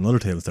went over to another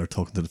table and started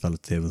talking to the fella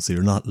at the table. So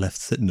you're not left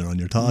sitting there on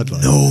your Todd.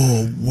 Like.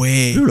 No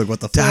way. We were like, what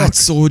the fuck? That's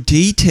so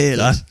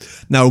detailed.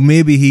 Now,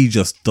 maybe he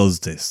just does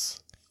this.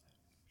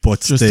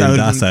 But Just still, out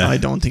that's I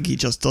don't think he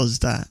just does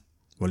that.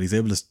 well, he's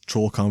able to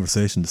throw a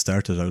conversation to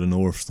start it out of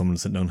nowhere for someone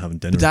sitting down having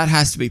dinner. But that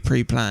has to be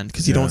pre-planned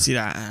because you Yeah. don't see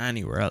that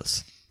anywhere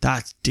else.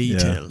 That's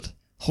detailed.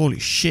 Holy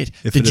shit.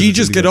 If Did it you is,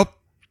 just it's get really up?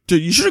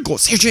 You should have gone,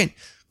 Sarah Jane,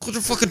 go to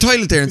the fucking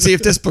toilet there and see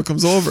if this book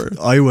comes over.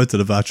 I went to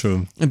the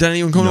bathroom. And then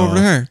anyone coming No. over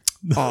to her?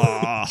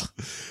 Oh,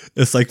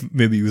 It's like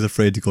maybe he was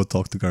afraid to go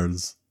talk to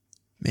girls.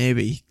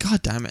 maybe.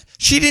 God damn it.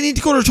 She didn't need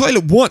to go to the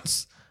toilet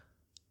once.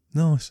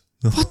 No.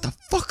 What the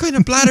fuck kind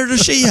of bladder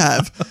does she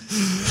have?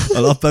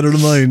 A lot better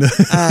than mine.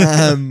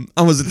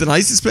 And was it the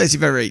nicest place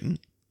you've ever eaten?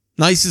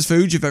 Nicest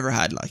food you've ever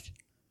had, like?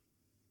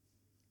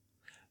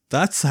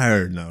 That's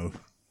hard now.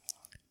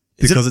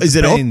 Is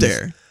it up depends.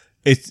 there?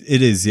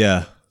 It is,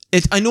 yeah.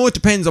 I know it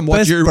depends on what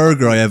Best you're...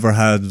 burger I ever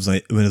had was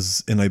when I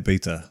was in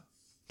Ibiza.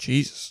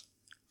 Jesus.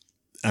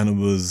 And it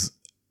was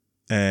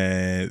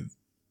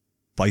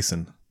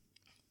bison.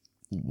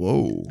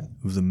 Whoa.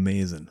 It was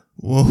amazing.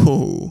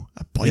 Whoa.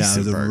 A bison Yeah, it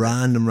was burger. a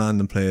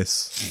random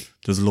place.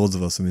 There's loads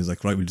of us, and he was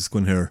like, right, we'll just go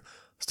in here.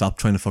 Stop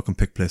trying to fucking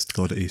pick place to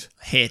go to eat.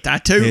 Hate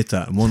that too. Hate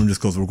that. And one of them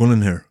just goes, we're going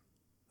in here.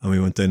 And we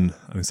went in,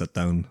 and we sat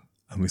down,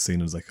 and we seen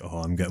it was like, oh,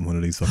 I'm getting one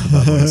of these fucking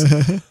bad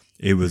boys.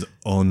 It was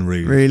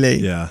unreal. Really?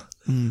 Yeah.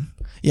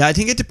 Yeah, I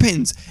think it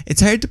depends.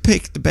 It's hard to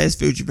pick the best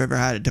food you've ever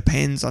had. It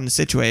depends on the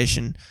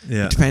situation.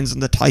 Yeah. It depends on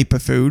the type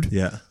of food.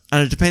 Yeah.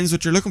 And it depends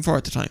what you're looking for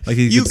at the time. Like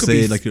you could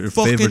say be like your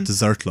fucking- favourite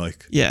dessert,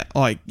 like. Yeah,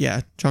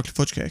 chocolate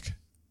fudge cake.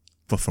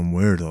 But from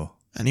where though?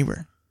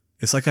 Anywhere.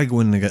 It's like I go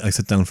in and I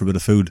sit down for a bit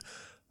of food,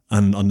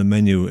 and on the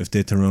menu, if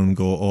they turn around and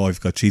go, oh, I've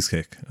got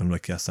cheesecake, I'm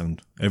like, yeah,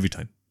 sound every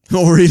time.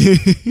 Oh, really?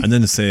 And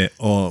then they say,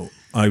 oh,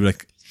 I'm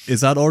like,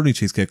 is that ordinary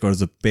cheesecake or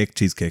is it baked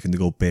cheesecake? And they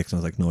go baked, and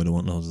I was like, no, I don't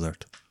want no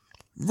dessert.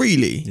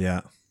 Really?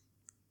 Yeah.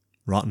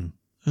 Rotten.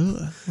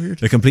 Ugh,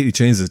 weird. It completely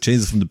changes. It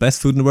changes from the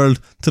best food in the world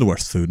to the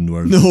worst food in the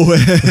world. No way.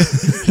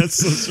 That's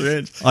so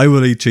strange. I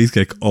will eat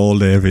cheesecake all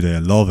day, every day. I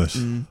love it.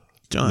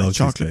 Love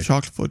cheesecake.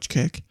 Chocolate fudge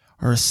cake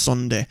or a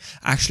sundae.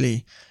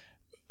 Actually,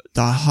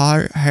 the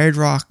Hard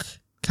Rock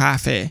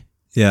Cafe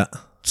Yeah.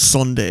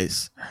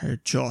 sundaes are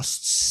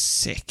just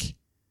sick.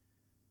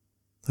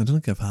 I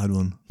don't think I've had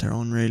one. They're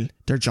unreal.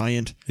 They're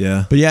giant.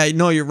 Yeah. But yeah,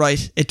 no, you're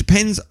right. It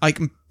depends. I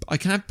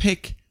can't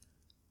pick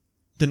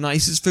the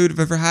nicest food I've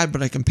ever had,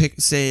 but I can pick,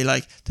 say,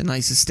 like the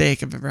nicest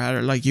steak I've ever had,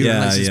 or like the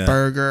nicest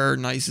burger,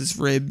 nicest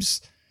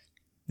ribs,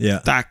 Yeah.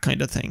 that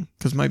kind of thing.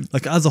 Because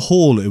Like as a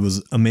whole, it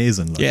was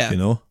amazing. Like, Yeah. you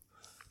know?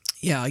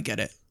 yeah, I get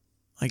it.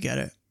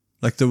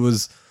 Like there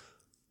was,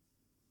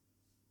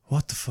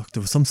 what the fuck?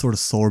 There was some sort of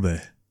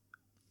sorbet,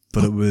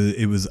 but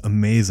it was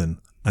amazing.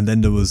 And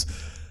then there was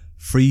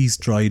freeze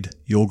dried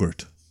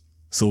yogurt,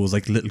 so it was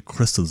like little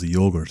crystals of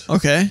yogurt.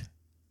 Okay.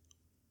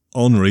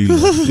 Unreal,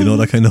 like, you know,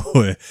 that kind of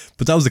way.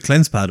 But that was a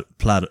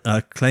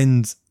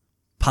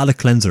palate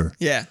cleanser.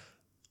 Yeah.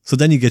 So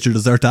then you get your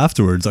dessert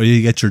afterwards, or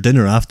you get your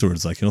dinner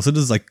afterwards, like, you know. So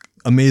there's like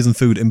amazing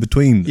food in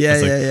between. Yeah,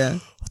 It's like, yeah.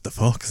 what the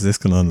fuck is this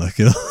going on? Like,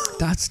 you know.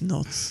 That's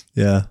nuts.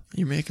 Yeah,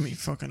 You're making me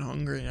fucking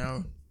hungry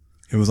now.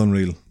 it was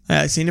unreal.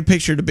 I seen a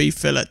picture of the beef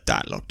fillet.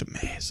 That looked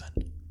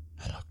amazing.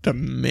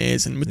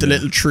 With the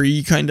little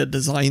tree kind of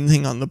design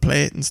thing on the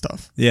plate and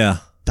stuff. Yeah.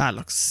 That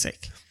looks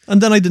sick.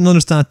 And then I didn't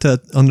understand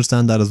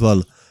that as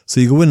well. So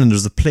you go in and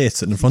there's a plate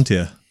sitting in front of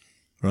you,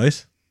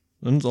 right?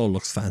 And it all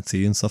looks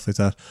fancy and stuff like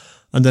that.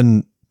 And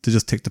then they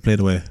just take the plate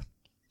away.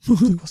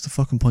 What's the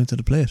fucking point of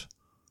the plate?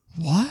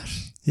 What?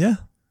 Yeah.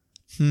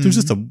 There's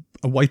just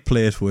a white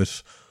plate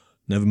with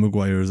Nevin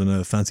Maguire's and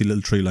a fancy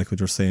little tree, like what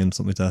you're saying,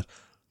 something like that.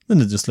 Then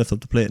they just lift up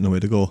the plate and away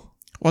to go.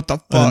 What the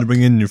And then they fuck?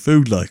 bring in your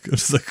food, like.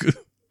 It's like,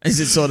 Is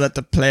it so that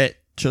the plate,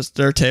 just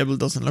their table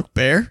doesn't look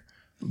bare?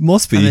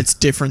 must be. And it's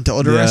different to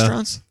other Yeah.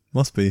 restaurants?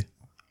 Must be.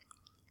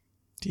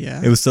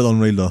 Yeah. It was still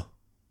unreal though.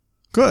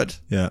 Good.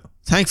 Yeah.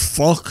 Thank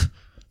fuck.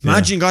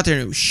 Imagine you got there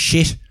and it was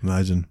shit.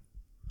 Imagine.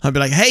 I'd be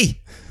like, hey,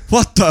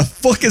 what the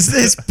fuck is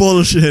this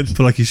bullshit?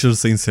 But like you should have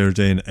seen Sarah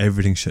Jane,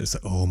 everything shit. It's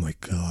like, oh my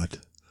God.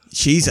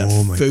 She's a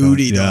Oh my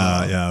foodie,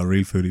 God. though. Yeah, a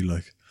real foodie,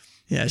 like.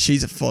 Yeah,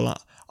 she's a full on.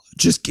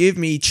 Just give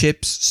me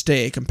chips,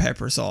 steak, and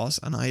pepper sauce,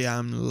 and I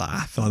am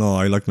laughing. Oh no,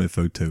 I like my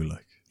food too,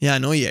 like. Yeah, I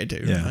know you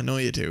do. Yeah. I know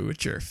you do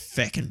with your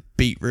feckin'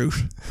 beetroot.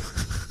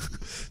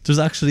 There's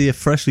actually a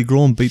freshly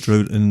grown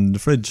beetroot in the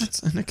fridge.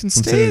 And it can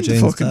From stay Sarah in the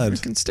Jane's fucking. dad.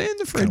 It can stay in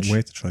the Can't fridge.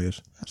 wait to try it.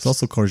 There's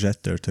also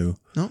courgette there too.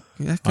 No,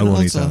 yeah, I won't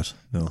eat also, that.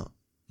 No.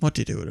 What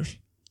do you do with it?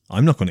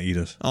 I'm not going to eat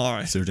it. All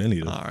right. Sarah Jane will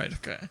eat it. All right.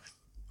 Okay.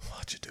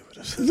 What'd you do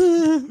with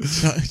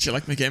it? Do you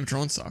like my Game of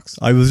Thrones socks?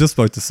 I was just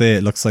about to say,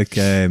 it looks like,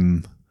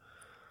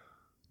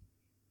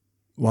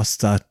 what's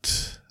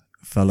that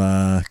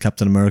fella,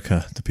 Captain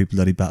America, the people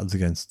that he battles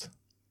against?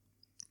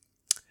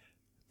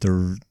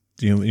 They're,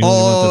 you know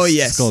Oh the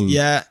yes. skull.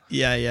 Yeah.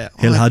 Hill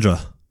Oh, Hydra.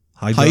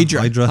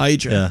 Hydra.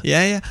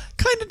 Yeah. Yeah.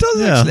 Kind of does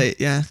Yeah. actually.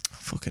 Yeah.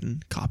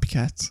 Fucking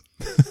copycats.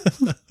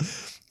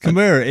 Come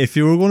here, if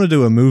you were going to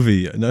do a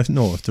movie,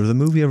 if there's a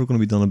movie ever going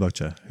to be done about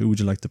you, who would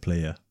you like to play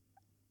you?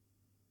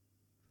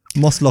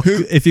 Must look,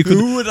 if you could.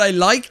 Who would I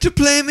like to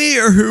play me,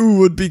 or who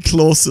would be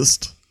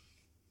closest?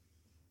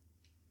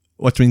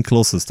 What do you mean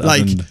closest? As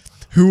Like, in-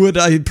 who would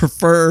I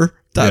prefer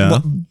that Yeah.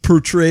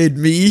 portrayed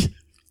me,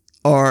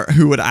 or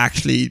who would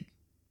actually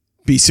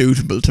be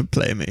suitable to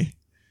play me?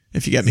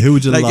 If you get me. Who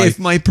would you like? If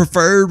my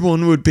preferred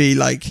one would be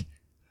like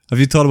have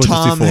you thought about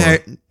Tom this before?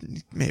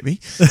 Hardy, maybe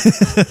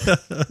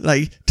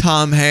like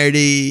Tom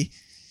Hardy,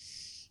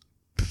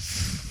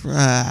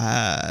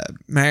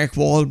 Mark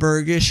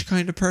Wahlberg-ish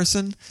kind of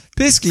person.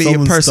 Basically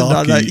Someone a person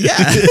stocky.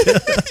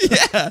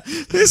 yeah,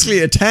 basically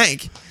a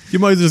tank. You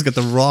might as well just get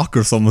The Rock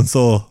or someone.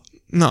 So,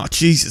 No,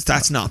 Jesus,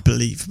 that's not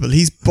believable.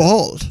 He's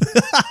bald.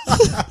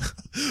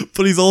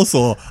 but he's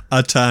also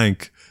a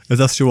tank. If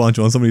that's what you want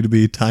somebody to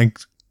be a tank.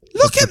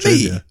 Look at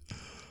me. Yeah.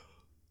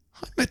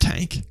 I'm a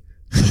tank.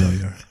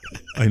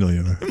 I know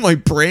you are. In my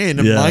brain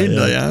and Yeah, mind,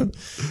 yeah.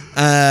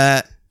 I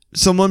am.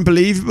 Someone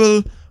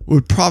believable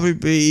would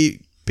probably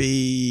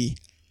be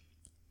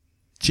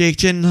Jake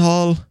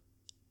Gyllenhaal,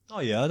 Oh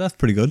yeah, that's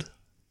pretty good.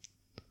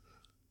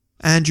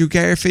 Andrew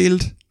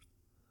Garfield.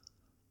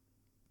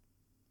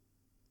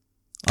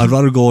 I'd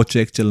rather go with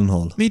Jake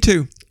Gyllenhaal. Me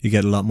too. You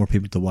get a lot more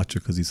people to watch it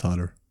because he's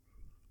hotter.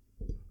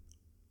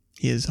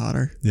 He is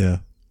hotter Yeah,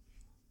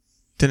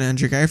 than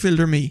Andrew Garfield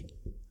or me.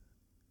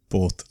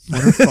 both.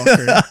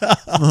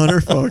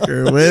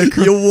 Motherfucker. Way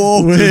to You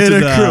walked into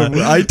that.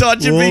 I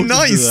thought you'd be Walked into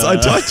nice. I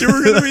that. thought you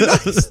were going to be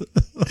nice.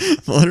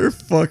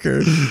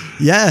 Motherfucker.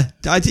 Yeah.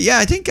 I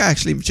think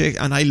actually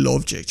Jake, and I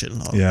love Jake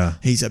Gyllenhaal. Yeah.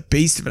 He's a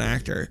beast of an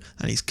actor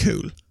and he's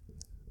cool.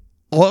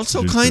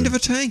 Also He's kind cool. of a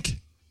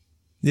tank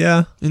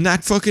Yeah, in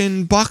that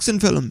fucking boxing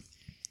film.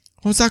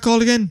 What's that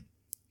called again?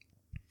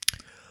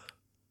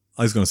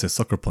 I was going to say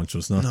Sucker Punch, but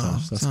it's not No, that.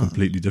 it's That's not.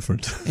 completely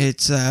different.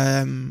 It's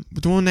the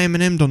one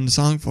Eminem done the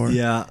song for.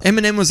 Yeah.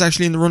 Eminem was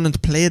actually in the running to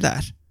play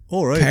that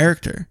All right.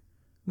 character.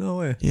 No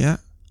way. Yeah.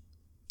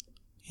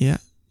 Yeah.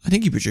 I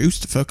think he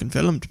produced the fucking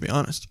film, to be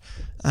honest.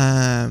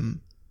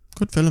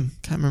 Good film.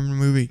 Can't remember the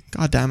movie.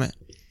 God damn it.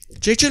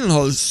 Jake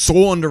Gyllenhaal is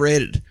so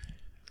underrated.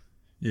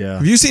 Yeah.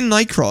 Have you seen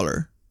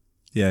Nightcrawler?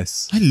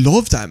 Yes. I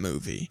love that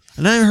movie.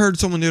 And I heard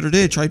someone the other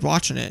day tried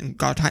watching it and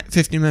got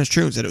 15 minutes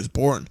through and said it was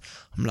boring.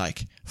 I'm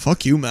like,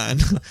 fuck you, man.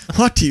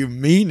 What do you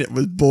mean it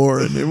was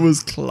boring? It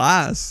was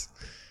class.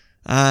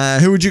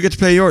 Who would you get to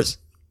play yours?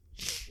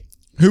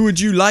 Who would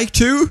you like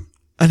to?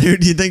 And who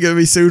do you think would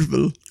be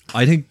suitable?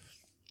 I think.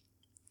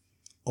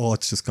 Oh,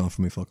 it's just gone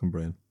from my fucking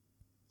brain.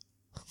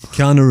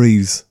 Keanu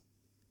Reeves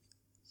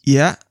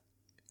Yeah.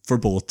 for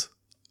both.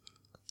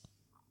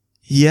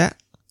 Yeah.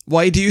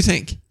 Why do you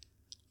think?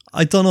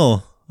 I don't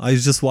know. I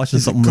was just watching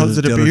Is it something because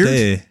the of the other beard?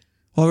 day.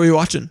 What were you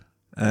watching?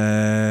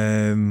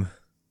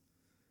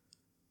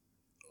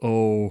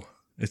 Oh,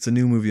 it's a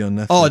new movie on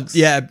Netflix. Oh,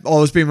 yeah.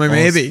 Always Be My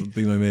Maybe.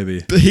 Be My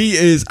Maybe. He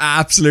is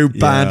absolute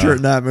banter Yeah.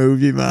 in that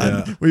movie,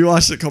 man. Yeah. We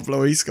watched it a couple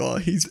of weeks ago.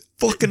 He's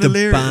fucking The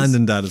hilarious. band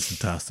in that is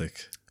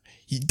fantastic.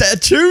 The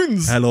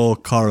tunes. Hello,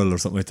 Coral or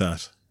something like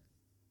that.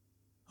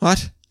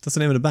 What? That's the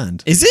name of the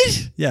band. Is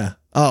it? Yeah.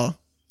 Oh.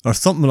 Or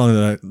something along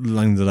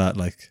that,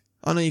 like.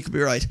 Oh, no, you could be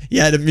right.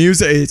 Yeah, the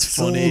music, it's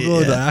funny. So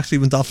good. Yeah. I actually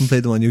went off and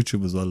played them on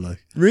YouTube as well, like.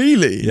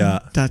 Really? Yeah.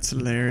 That's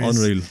hilarious.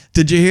 Unreal.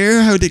 Did you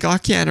hear how they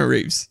got Keanu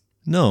Reeves?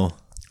 No.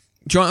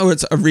 Do you know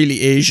it's a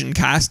really Asian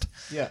cast?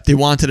 Yeah. They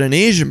wanted an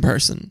Asian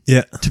person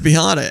Yeah. to be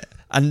on it.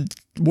 And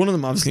one of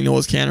them obviously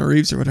knows Keanu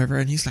Reeves or whatever.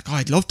 And he's like, oh,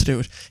 I'd love to do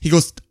it. He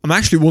goes, I'm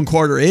actually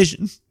 1/4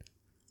 Asian.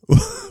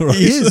 Right.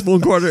 He is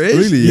 1/4 Asian.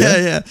 Really, yeah?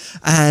 Yeah.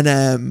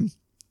 And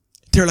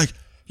they're like,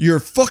 you're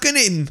fucking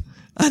in.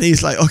 And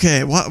he's like,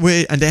 okay, what?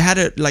 Wait. And they had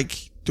it like,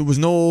 there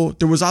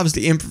was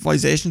obviously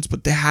improvisations,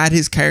 but they had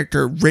his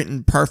character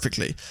written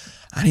perfectly.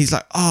 And he's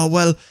like, oh,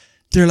 well,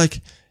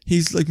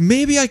 he's like,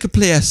 maybe I could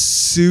play a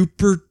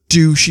super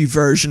douchey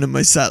version of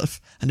myself.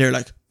 And they're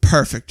like,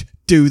 perfect,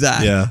 do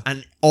that. Yeah.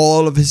 And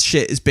all of his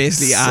shit is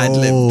basically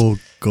ad-libbed. So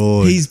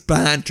good. He's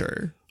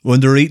banter. When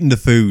they're eating the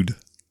food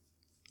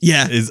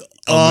Yeah. is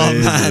Oh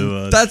amazing,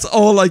 man, that's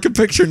all I can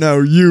picture now.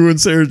 You and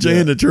Sarah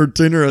Jane at your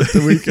dinner at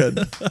the weekend.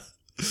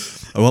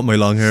 I want my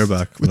long hair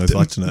back when I was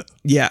watching it.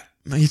 Yeah,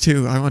 me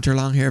too. I want your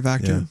long hair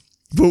back Yeah. too.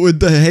 But with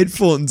the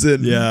headphones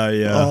in. Yeah,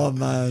 yeah. Oh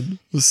man, it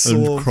was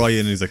And so. crying,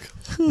 and he's like,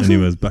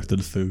 anyways, back to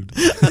the food.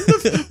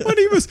 When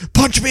he was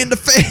punch me in the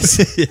face.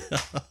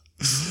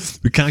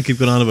 We can't keep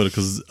going on about it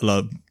because a lot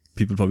of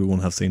people probably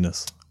won't have seen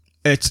this.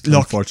 It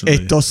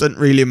doesn't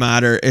really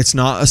matter. It's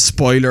not a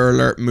spoiler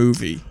alert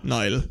movie,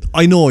 Niall.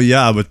 I know,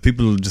 yeah, but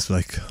people just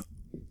like,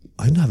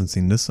 I haven't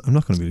seen this. I'm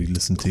not going to be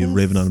listening to you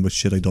raving on about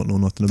shit I don't know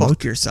nothing Fuck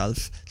about.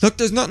 yourself. Look,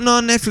 there's nothing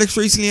on Netflix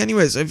recently,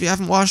 anyways. If you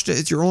haven't watched it,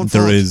 it's your own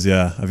fault. There is,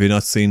 yeah. Have you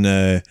not seen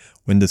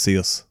When They See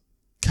Us?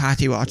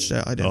 Cathy watched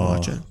it. I didn't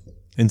watch it.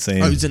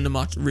 Insane. I was in the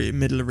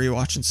middle of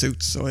rewatching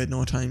Suits, so I had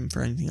no time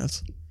for anything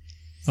else.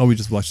 Oh, we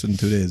just watched it in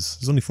 2 days.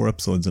 There's only 4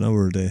 episodes, an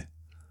hour a day.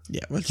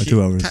 Yeah, well,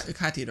 2 hours.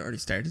 Cathy had already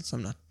started, so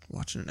I'm not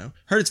watching it now.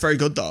 Heard it's very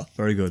good though.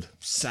 Very good.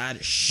 Sad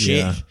as shit.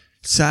 Yeah.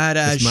 Sad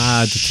as It's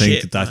mad to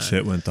think that man.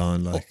 shit went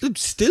on. Like,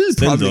 It's still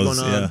probably does,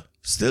 going on. yeah.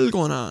 Still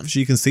going on.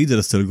 she can see that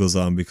it still goes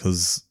on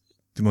because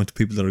the amount of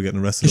people that are getting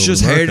arrested. It's over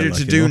just America, harder like,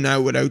 to you do know?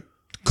 now without,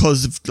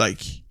 because of like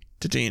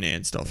the DNA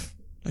and stuff.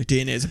 Like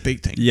DNA is a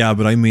big thing. Yeah,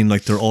 but I mean,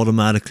 like, they're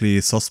automatically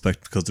a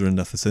suspect because they're in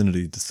that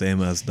vicinity. The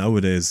same as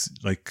nowadays,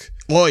 like,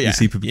 Oh yeah. you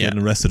see people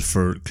getting arrested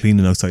for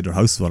cleaning outside their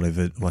house while I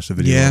watched a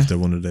video Yeah. of their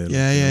one a day. Like,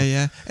 Yeah, you know.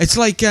 yeah. It's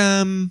like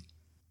Ashton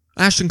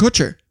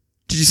Kutcher.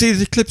 Did you see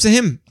the clips of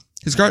him?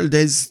 His girl,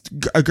 there's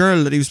a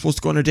girl that he was supposed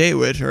to go on a date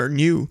with or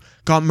knew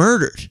got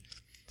murdered.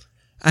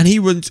 And he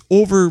went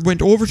over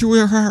to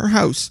her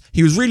house.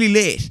 He was really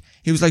late.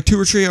 He was like 2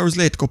 or 3 hours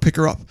late to go pick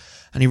her up.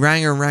 And he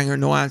rang her,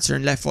 no answer,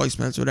 and left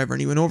voicemails, whatever.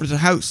 And he went over to the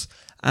house.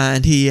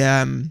 And he,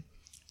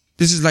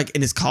 this is like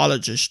in his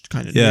college-ish,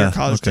 kind of near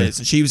college days.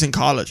 And she was in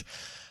college.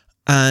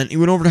 And he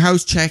went over to the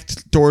house,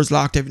 checked, doors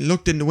locked, everything,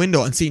 looked in the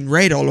window and seen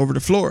red all over the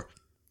floor.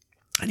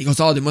 And he goes,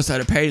 oh, they must have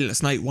had a party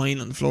last night, wine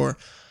on the floor.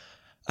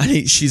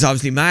 And she's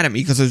obviously mad at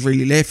me because I was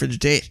really late for the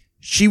date.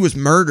 She was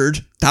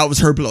murdered. That was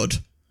her blood.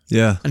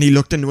 Yeah. And he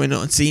looked in the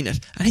window and seen it.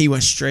 And he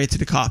went straight to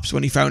the cops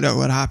when he found out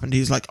what happened.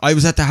 He's like, I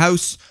was at the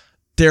house.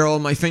 There are all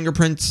my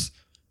fingerprints.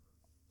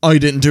 I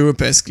didn't do it,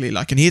 basically.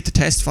 Like, and he had to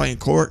testify in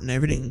court and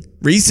everything.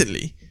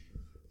 Recently.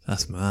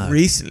 That's mad.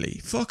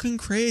 Recently. Fucking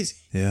crazy.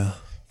 Yeah.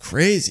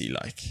 Crazy,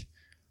 like.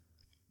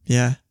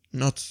 Yeah.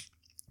 Nuts.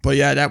 But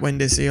yeah, that when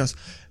they see us.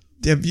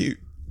 Have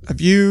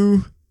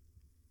you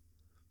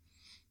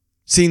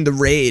seen The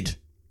Raid?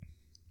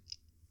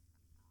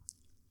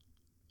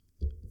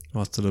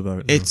 What's it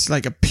about? It's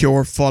like a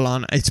pure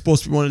full-on. It's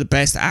supposed to be one of the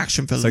best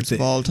action films like of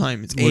all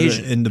time. It's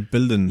Asian. In the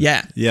building.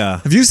 Yeah. Yeah.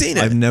 Have you seen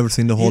it? I've never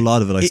seen the whole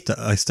lot of it.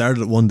 I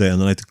started it one day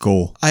and then I had to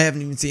go. I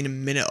haven't even seen a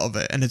minute of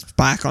it, and it's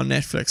back on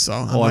Netflix. So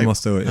I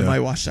must do it. Yeah. I might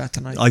watch that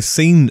tonight. I've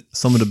seen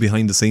some of the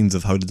behind the scenes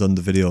of how they done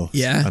the video.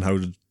 Yeah. And how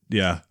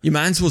Your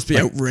man's supposed to be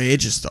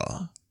outrageous,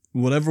 though.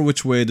 Whatever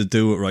which way to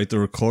do it, right? They're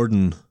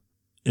recording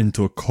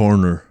into a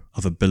corner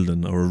of a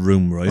building or a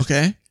room, right?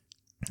 Okay.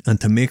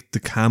 And to make the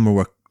camera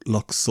work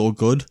look so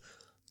good,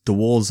 the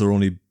walls are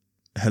only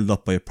held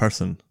up by a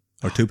person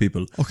or 2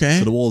 people. Okay.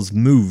 So the walls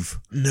move.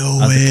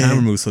 No as way. the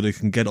camera moves, so they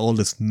can get all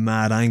this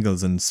mad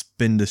angles and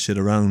spin this shit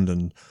around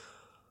and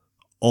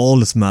all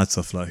this mad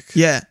stuff. Like,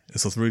 yeah,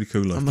 it's just really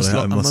cool. Like,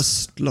 I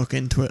must look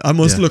into it. I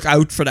must look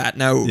out for that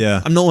now.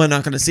 Yeah, I'm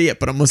not going to see it,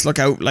 but I must look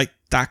out like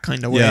that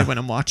kind of way when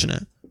I'm watching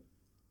it.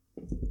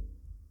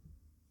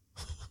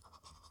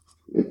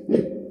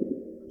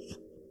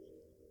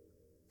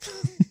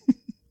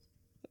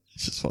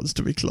 Just wants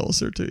to be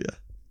closer to you.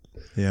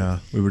 Yeah,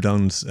 we were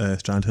down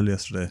Strand Hill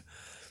yesterday,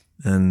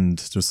 and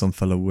there's some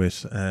fella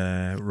with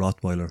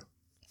Rottweiler.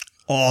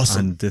 Awesome.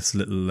 And this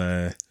little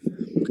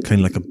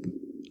kind of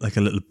like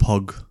a little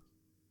pug,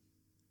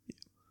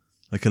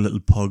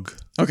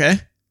 Okay.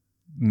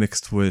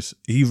 mixed with.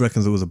 He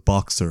reckons it was a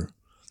boxer.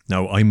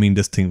 Now I mean,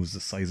 this thing was the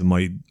size of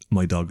my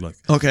dog. Like,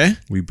 Okay.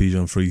 we beat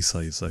on free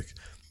size. Like,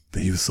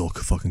 but he was so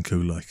fucking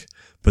cool. Like,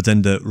 but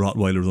then the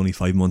Rottweiler was only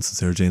 5 months, and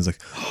Sarah Jane's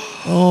like,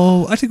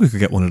 oh, I think we could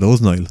get one of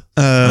those, Niall.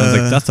 And I was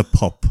like, that's a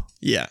pup.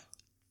 Yeah.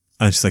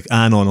 And she's like,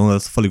 no,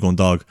 that's a fully grown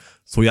dog.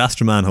 So we asked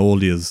her man how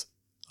old he is.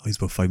 Oh, he's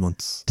about 5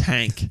 months.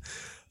 Tank.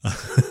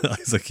 I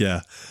was like,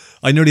 yeah.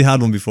 I nearly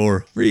had one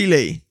before.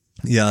 Really?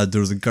 Yeah, there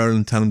was a girl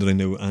in town that I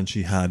knew, and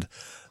she had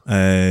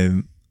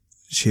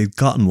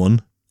gotten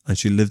one, and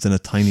she lived in a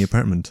tiny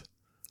apartment.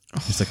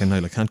 She's like,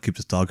 I can't keep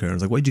this dog here. I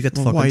was like, why'd you get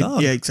the fucking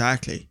dog? Yeah,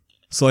 exactly.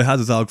 So I had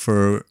the dog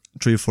for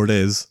 3 or 4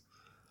 days,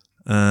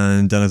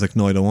 and then I was like,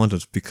 no, I don't want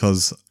it,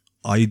 because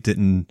I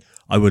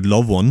would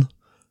love one,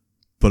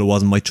 but it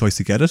wasn't my choice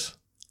to get it.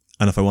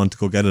 And if I wanted to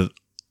go get it,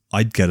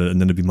 I'd get it, and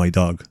then it'd be my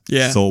dog.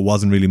 Yeah. So it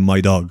wasn't really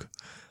my dog,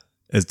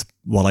 is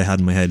what I had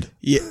in my head.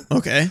 Yeah.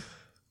 Okay.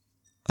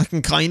 I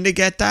can kind of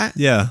get that.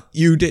 Yeah.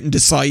 You didn't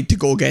decide to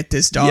go get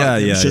this dog. Yeah,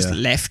 it was just yeah.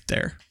 left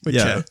there. Which,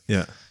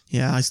 Yeah.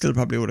 Yeah, I still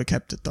probably would have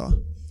kept it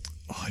though.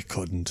 Oh, I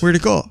couldn't. Where'd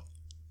it go?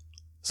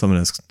 Someone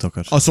else took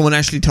it. Oh, someone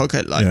actually took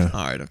it. Like, Yeah.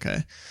 all right,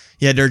 okay.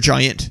 Yeah, they're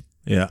giant.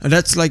 Yeah. And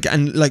that's like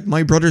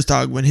my brother's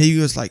dog, when he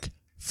was like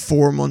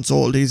 4 months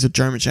old, he's a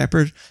German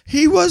Shepherd.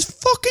 He was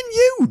fucking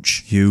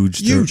huge.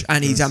 Huge.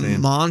 And he's a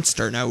insane.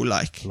 monster now,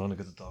 like.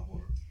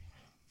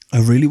 I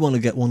really want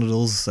to get one of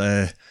those,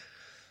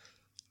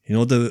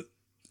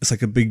 it's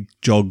like a big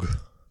jug.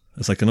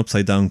 It's like an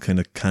upside down kind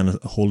of can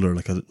holder,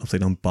 like an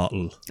upside down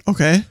bottle.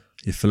 Okay.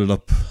 You fill it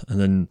up and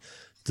then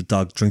the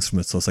dog drinks from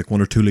it. So it's like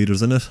 1 or 2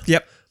 litres in it.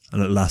 Yep.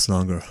 And it lasts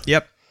longer.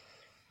 Yep.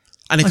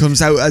 And it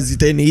comes out as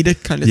they need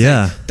it, kind of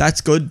Yeah. thing.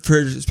 That's good for,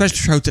 especially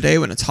throughout the day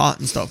when it's hot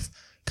and stuff.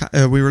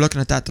 We were looking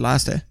at that the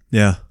last day.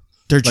 Yeah.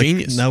 They're Like,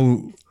 genius.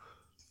 Now,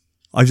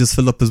 I've just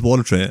filled up his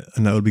water tray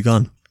and now it'll be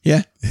gone.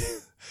 Yeah.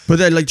 But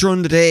then, like,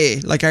 during the day,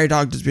 like, our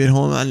dog does be at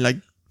home and, like,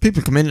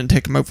 people come in and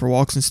take him out for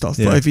walks and stuff.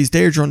 Yeah. But if he's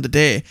there during the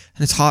day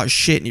and it's hot as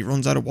shit and he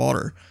runs out of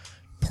water,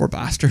 poor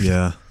bastard.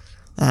 Yeah.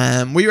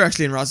 We were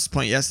actually in Ross's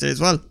Point yesterday as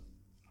well.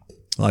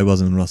 I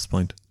wasn't in Ross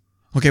Point.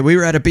 Okay, we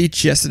were at a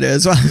beach yesterday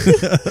as well.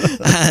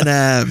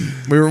 And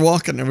we were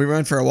walking and we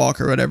went for a walk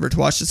or whatever to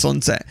watch the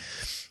sunset.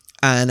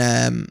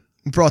 And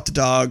we brought the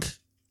dog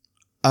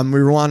and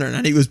we were wandering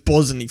and he was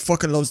buzzing. He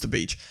fucking loves the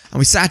beach. And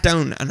we sat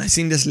down and I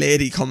seen this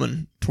lady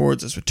coming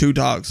towards us with 2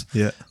 dogs.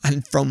 Yeah.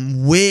 And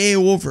from way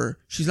over,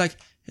 she's like,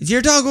 is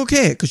your dog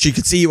okay? Because she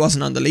could see he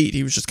wasn't on the lead.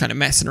 He was just kind of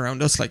messing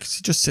around us, like,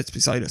 he just sits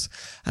beside us.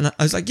 And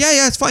I was like,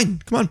 yeah, it's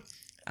fine. Come on.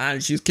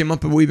 And she came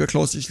up a wee bit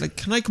closer. She's like,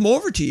 can I come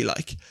over to you?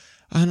 Like,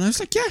 and I was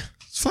like, yeah,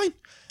 it's fine.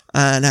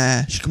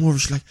 And she come over.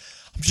 She's like,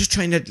 I'm just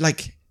trying to,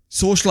 like,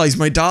 socialize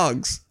my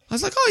dogs. I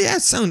was like, oh yeah,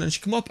 it's sound. And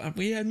she come up and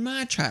we had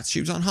mad chats. She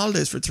was on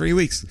holidays for 3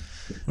 weeks.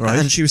 Right.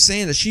 And she was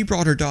saying that she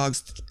brought her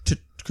dogs to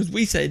because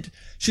we said,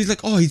 she's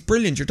like, oh, he's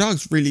brilliant. Your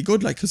dog's really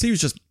good. Like, because he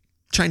was just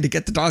trying to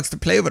get the dogs to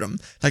play with him,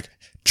 like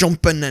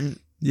jumping. And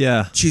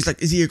Yeah. she's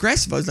like, is he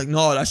aggressive? I was like,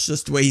 no, that's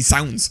just the way he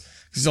sounds.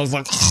 Because I was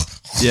like,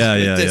 Yeah,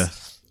 like yeah,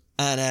 this.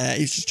 And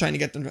he's just trying to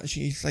get them.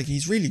 She's like,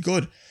 he's really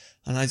good.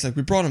 And I was like,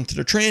 we brought him to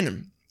the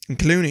training in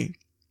Clooney.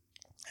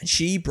 And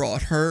she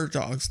brought her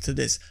dogs to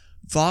this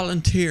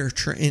volunteer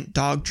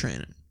dog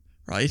training,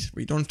 right?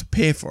 We don't have to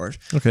pay for it.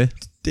 Okay.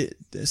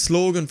 The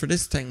slogan for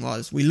this thing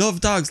was, we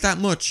love dogs that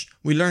much,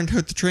 we learned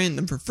how to train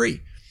them for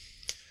free.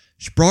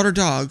 She brought her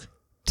dog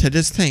to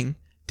this thing.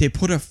 They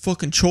put a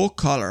fucking choke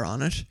collar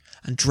on it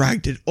and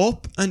dragged it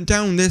up and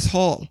down this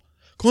hall.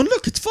 Going,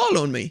 look, it's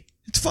following me.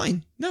 It's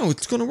fine. No,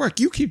 it's going to work.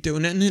 You keep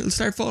doing it and it'll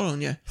start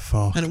following you.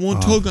 Fuck. And it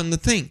won't tug on the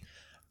thing.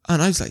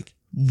 And I was like,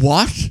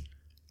 what?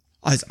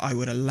 I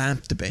would have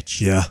lamped the bitch.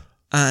 Yeah.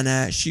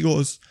 And she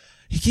goes,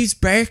 he keeps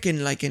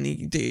barking like, and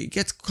he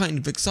gets kind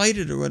of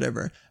excited or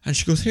whatever. And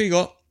she goes, here you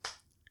go.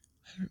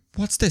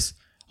 What's this?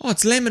 Oh,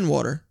 it's lemon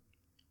water.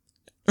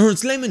 Or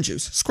it's lemon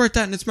juice. Squirt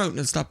that in its mouth and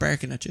it'll stop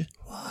barking at you.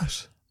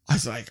 What? I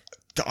was like,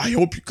 I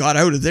hope you got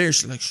out of there.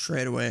 She's like,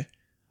 straight away.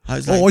 I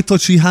was like, Oh, I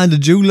thought she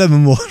handed you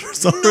lemon water.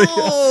 Sorry.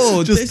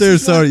 no, Just this there,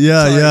 is sorry.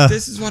 Yeah.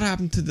 This is what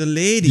happened to the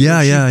lady. Yeah,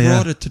 when yeah, she yeah.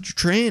 brought it to the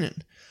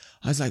training.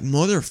 I was like,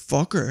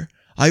 motherfucker.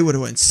 I would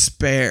have went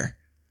spare.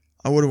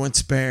 I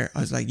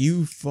was like,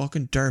 you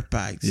fucking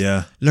dirtbags.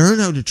 Yeah. Learn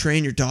how to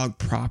train your dog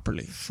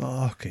properly.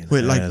 Fucking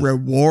With like hell.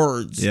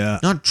 rewards. Yeah.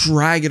 Not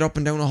drag it up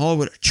and down the hall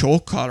with a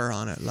choke collar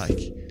on it. Like,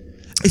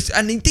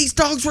 and these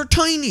dogs were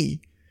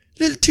tiny.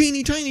 Little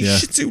teeny tiny Yeah.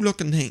 Shih Tzu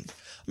looking thing.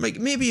 I'm like,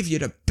 maybe if you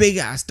had a big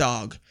ass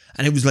dog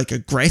and it was like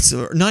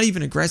aggressive, or not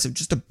even aggressive,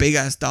 just a big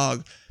ass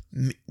dog.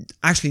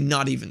 Actually,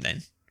 not even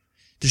then.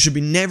 There should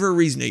be never a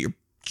reason that you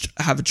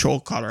have a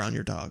choke collar on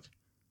your dog.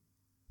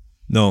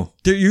 No.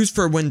 They're used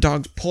for when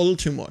dogs pull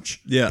too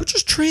much. Yeah. But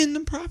just train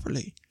them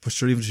properly. But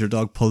sure, even if your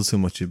dog pulls too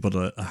much, you put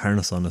a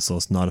harness on it so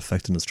it's not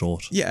affecting his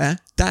throat. Yeah,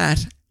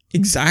 that.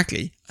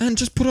 Exactly. And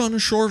just put on a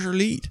shorter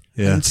lead.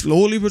 Yeah. And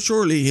slowly but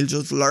surely he'll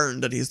just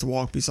learn that he has to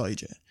walk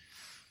beside you.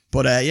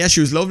 But yeah,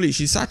 she was lovely.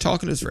 She sat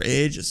talking to us for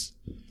ages.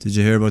 Did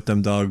you hear about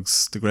them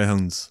dogs, the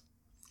greyhounds?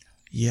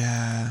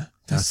 Yeah.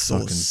 That's so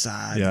fucking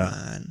sad, yeah.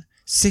 man.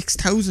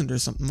 6,000 or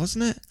something,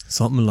 wasn't it?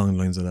 Something along the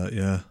lines of that,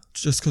 yeah.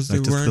 Just because Like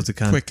they just weren't because they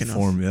can't quick enough.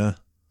 perform, yeah.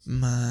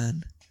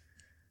 Man.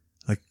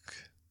 Like,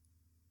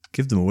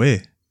 give them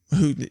away.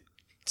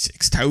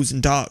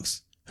 6,000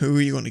 dogs. Who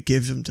are you going to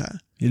give them to?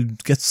 You'll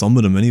get some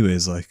of them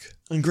anyways, like.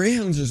 And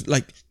greyhounds are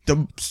like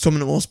some of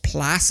the most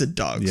placid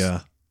dogs.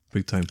 Yeah,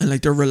 big time. And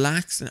like they're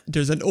relaxed.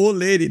 There's an old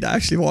lady that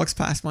actually walks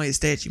past my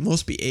estate. She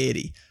must be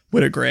 80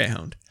 with a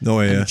greyhound. No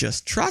way, yeah. And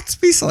just trots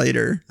beside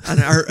her.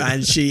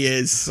 And she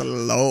is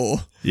slow.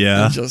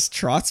 Yeah. And just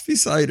trots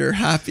beside her,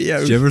 happy out.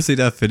 Did you ever see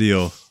that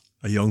video?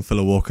 A young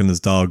fella walking his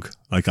dog.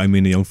 Like, I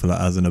mean a young fella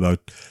as in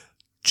about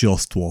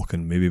just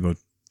walking. Maybe about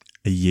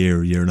a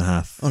year and a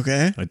half.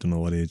 Okay. I don't know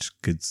what age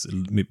kids.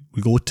 We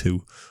go with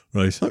 2,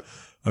 right?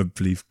 I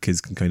believe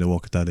kids can kind of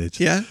walk at that age.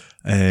 Yeah.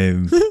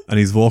 And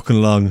he's walking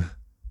along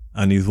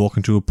and he's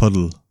walking through a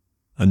puddle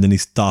and then he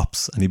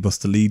stops and he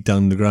busts the lead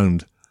down the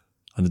ground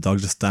and the dog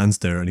just stands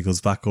there and he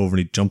goes back over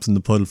and he jumps in the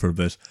puddle for a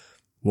bit,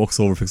 walks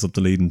over, picks up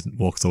the lead and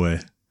walks away.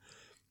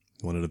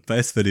 One of the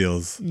best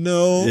videos.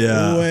 No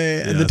Yeah.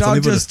 way. And Yeah, the it's only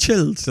dog about just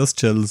chilled. Just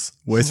chills,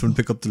 waits for him to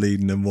pick up the lead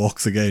and then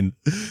walks again.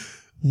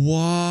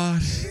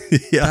 What?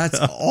 Yeah. That's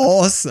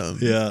awesome.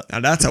 Yeah.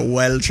 And that's a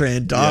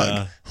well-trained dog.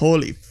 Yeah.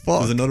 Holy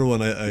fuck. There's another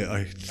one,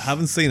 I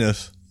haven't seen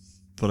it,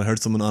 but I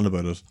heard someone on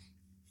about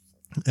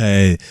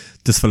it.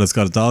 This fella's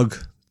got a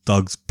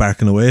dog's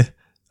barking away, and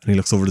he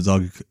looks over the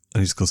dog and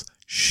he just goes,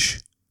 shh.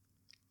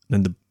 And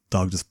then the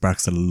dog just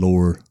barks at a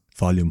lower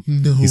volume.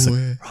 No He's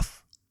way. like,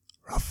 ruff,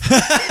 ruff.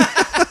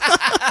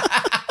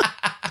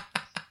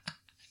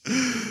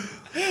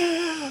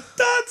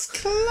 That's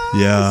class.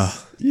 Yeah,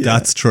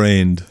 that's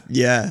trained.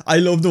 Yeah. I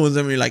love the ones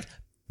that when you're like,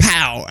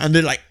 pow. And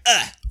they're like,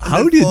 and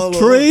How they do you follow.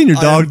 train your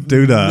I dog have to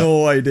do that?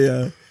 No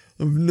idea.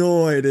 I have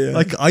no idea.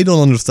 Like, I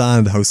don't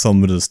understand how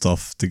some of the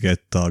stuff to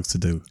get dogs to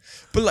do.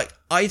 But like,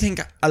 I think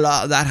a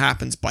lot of that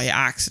happens by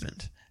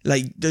accident.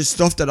 Like, there's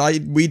stuff that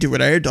we do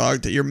with our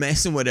dog that you're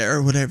messing with it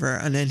or whatever,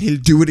 and then he'll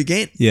do it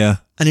again. Yeah.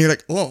 And you're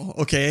like, oh,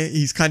 okay,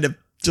 he's kind of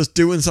just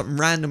doing something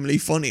randomly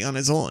funny on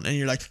his own. And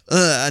you're like,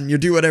 and you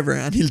do whatever,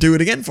 and he'll do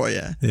it again for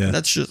you. Yeah. And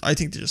that's just, I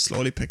think they just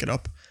slowly pick it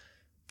up.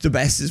 The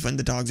best is when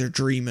the dogs are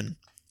dreaming.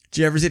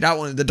 Do you ever see that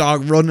one? The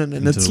dog running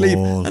in its the sleep,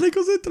 wall. and it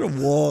goes into the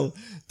wall.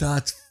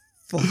 That's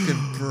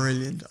fucking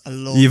brilliant. I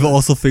love You it.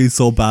 also feel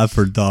so bad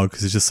for the dog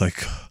because it's just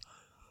like,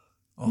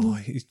 oh,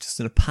 he's just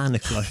in a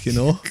panic, like, you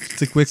know? It's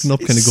like waking up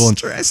kind of He's going.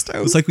 stressed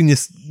out. It's like when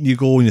you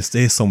go and you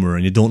stay somewhere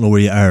and you don't know where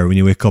you are. When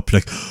you wake up,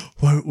 you're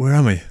like, where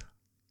am I?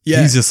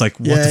 Yeah. He's just like,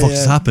 what Yeah, the fuck yeah.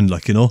 just happened?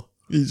 Like, you know?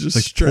 He's just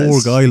Like, stressed.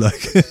 poor guy, like.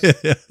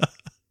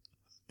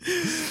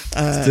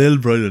 Still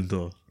brilliant,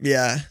 though.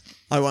 Yeah.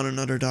 I want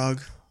another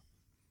dog.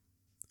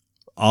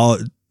 Oh,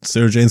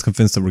 Sarah Jane's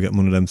convinced that we're getting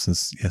one of them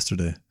since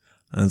yesterday.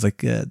 And it's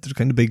like, yeah, they're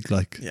kind of big,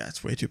 like. Yeah,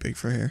 it's way too big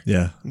for here.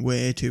 Yeah.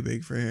 Way too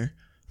big for here.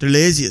 They're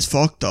lazy as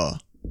fuck, though.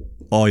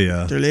 Oh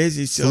yeah. They're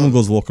lazy. So. Someone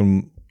goes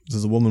walking.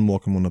 There's a woman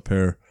walking on a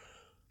pair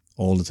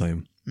all the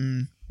time.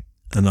 And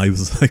I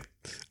was like,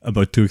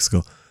 about 2 weeks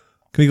ago,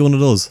 can we get one of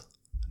those?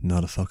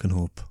 Not a fucking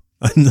hope.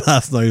 And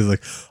last night I was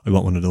like, I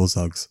want one of those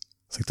dogs.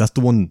 It's like, that's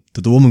the one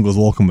that the woman goes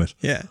walking with.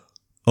 Yeah.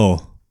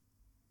 Oh,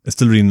 it's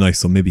still really nice,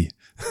 so maybe.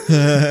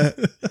 I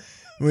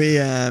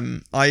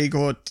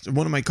go to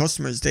one of my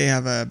customers, they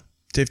have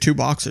 2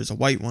 boxers, a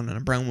white one and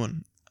a brown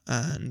one,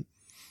 and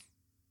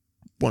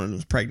one of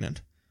them's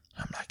pregnant.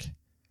 I'm like,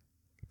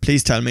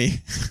 please tell me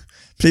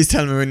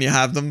when you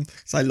have them,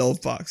 because I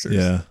love boxers.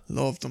 Yeah.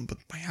 Love them, but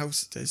my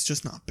house is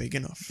just not big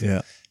enough.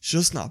 Yeah. It's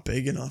just not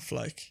big enough,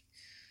 like.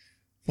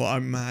 Well,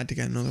 I'm mad to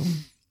get another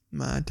one.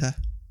 Mad to.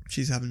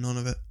 She's having none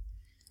of it.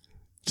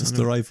 Just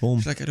arrive home.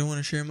 She's like, I don't want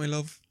to share my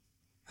love.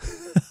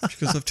 She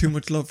goes, I have too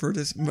much love for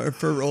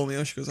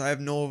Romeo. She goes, I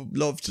have no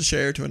love to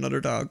share to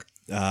another dog.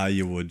 Ah,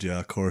 you would, yeah,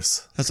 of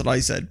course. That's what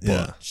I said,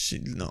 but Yeah.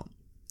 no,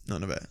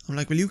 none of it. I'm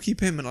like, will you keep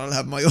him and I'll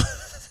have my own?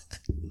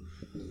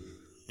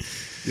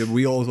 Yeah, but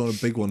we always want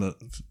a big one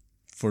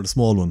for the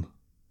small one.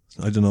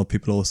 I don't know,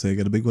 people always say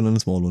get a big one and a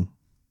small one.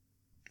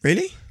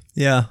 Really?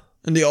 Yeah.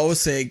 And they always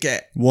say,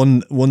 get.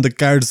 One that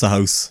guards the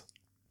house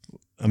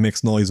and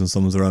makes noise when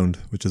someone's around,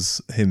 which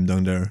is him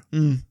down there.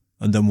 And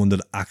then one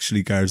that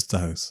actually guards the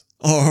house.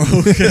 Oh,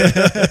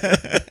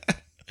 okay.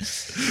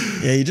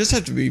 Yeah, you just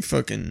have to be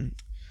fucking,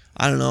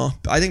 I don't know.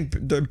 I think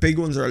the big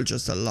ones are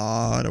just a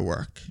lot of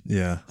work.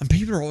 Yeah. And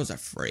people are always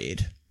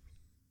afraid.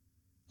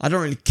 I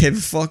don't really give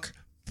a fuck,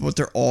 but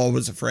they're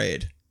always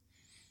afraid.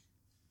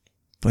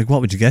 Like,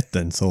 what would you get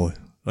then? So,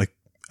 like,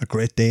 a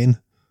Great Dane?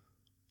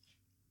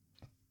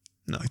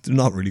 No. Like, they're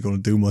not really going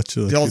to do much.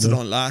 Like, They also you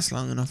know? don't last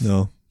long enough.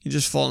 No. You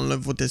just fall in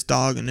love with this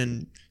dog and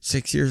then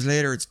 6 years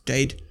later it's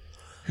dead.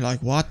 You're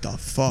like, what the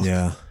fuck?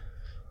 Yeah.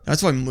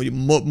 That's why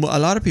a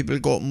lot of people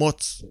go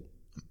mutts,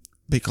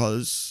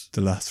 because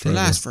They last they forever.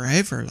 last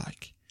forever,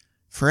 like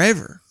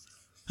forever.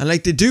 And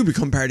like they do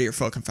become part of your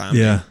fucking family.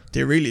 Yeah.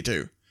 They really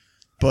do.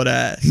 But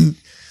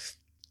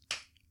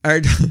our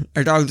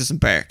dog doesn't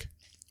bark.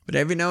 But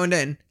every now and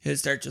then he'll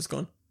start just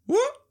going,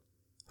 whoop,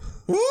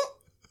 whoop,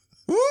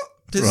 whoop.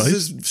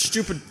 This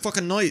stupid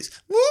fucking noise.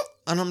 Whoop.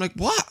 And I'm like,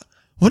 what?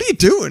 What are you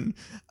doing?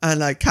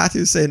 And like Kathy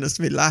was saying this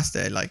to me last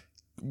day, like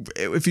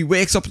if he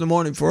wakes up in the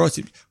morning for us,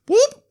 he'd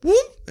whoop, whoop.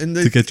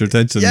 To get your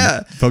attention.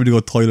 Yeah. Probably to go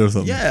to the toilet or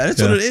something. Yeah,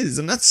 that's what it is.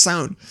 And that's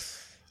sound.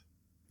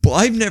 But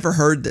I've never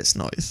heard this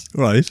noise.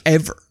 Right.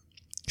 Ever.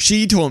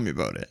 She told me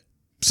about it.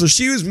 So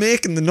she was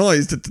making the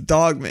noise that the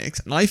dog makes.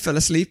 And I fell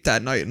asleep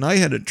that night and I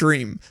had a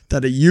dream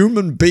that a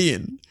human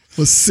being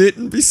was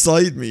sitting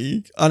beside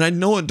me. And I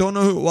don't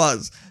know who it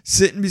was.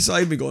 Sitting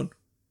beside me going,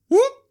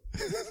 whoop,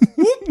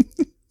 whoop,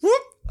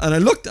 whoop. And I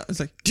looked at it. I was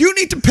like, do you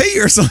need to pee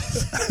or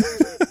something?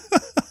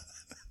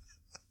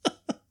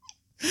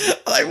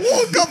 I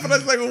woke up and I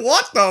was like,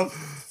 what the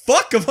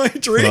fuck am I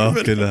dreaming?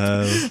 Fucking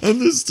hell.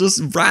 And there's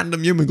just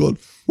random human going,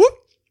 whoop,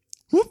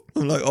 whoop.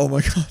 I'm like, oh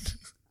my God.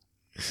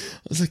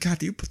 I was like,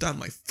 God, you put that in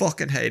my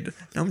fucking head.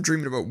 Now I'm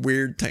dreaming about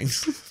weird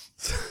things.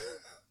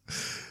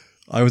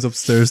 I was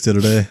upstairs the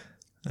other day.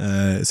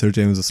 Sarah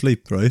Jane was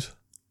asleep, right?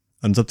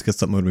 And I was up to get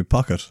something out of my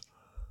pocket.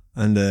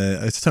 And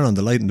I had to turn on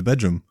the light in the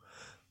bedroom.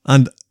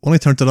 And when I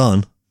turned it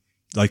on,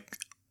 like,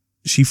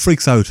 she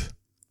freaks out.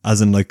 As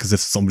in, like, as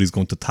if somebody's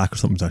going to attack or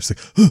something. She's like,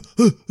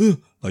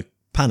 like,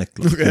 panic,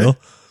 like, Okay. you know?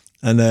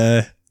 And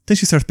then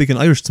she starts speaking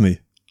Irish to me.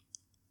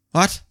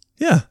 What?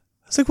 Yeah.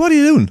 I was like, what are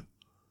you doing?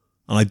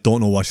 And I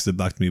don't know what she said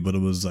back to me, but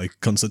it was like,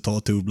 cunts I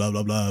talk to, blah,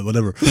 blah, blah,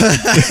 whatever.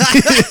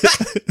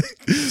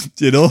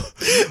 You know?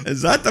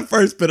 Is that the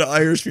first bit of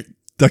Irish?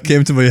 That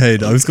came to my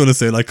head. I was going to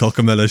say, like,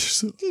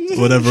 cockamelish,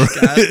 whatever.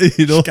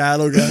 You know?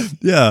 Okay.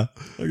 Yeah.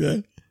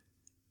 Okay.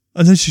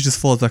 And then she just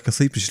falls back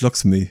asleep and she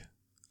looks at me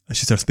and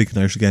she starts speaking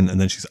Irish again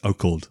and then she's out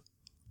cold.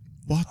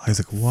 What? I was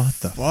like, what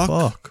the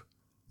fuck?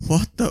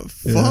 What the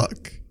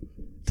fuck?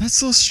 That's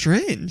so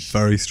strange.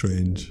 Very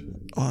strange.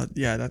 Oh,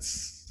 yeah,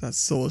 that's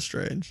so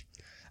strange.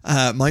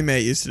 My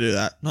mate used to do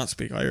that, not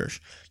speak Irish.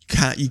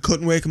 You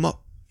couldn't wake him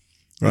up.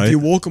 Right. If you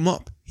woke him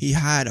up, he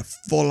had a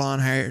full-on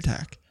heart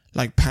attack,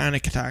 like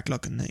panic attack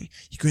looking thing.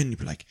 You go in and you'd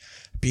be like,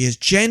 be as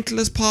gentle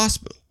as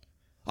possible.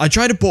 I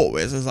tried it both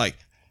ways. I was like,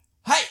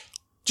 hey,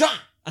 John.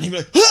 And he'd be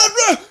like,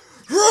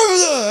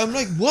 I'm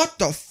like, what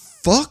the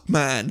fuck,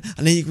 man?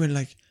 And then you go in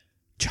like,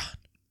 John.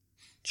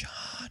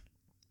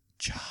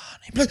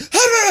 He'd be like,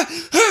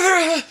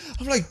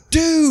 I'm like,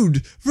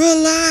 dude,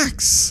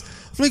 relax.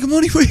 I'm like, I'm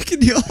only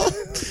waking you up.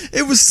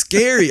 It was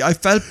scary. I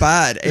felt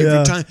bad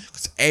every time.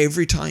 Because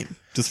every time.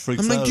 Just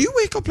freaks I'm out. like, do you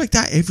wake up like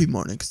that every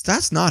morning? Because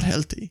that's not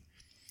healthy.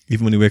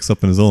 Even when he wakes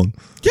up on his own.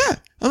 Yeah.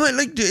 I'm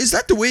like, is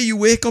that the way you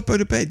wake up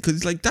out of bed?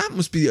 Because like, that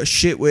must be a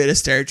shit way to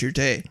start your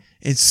day.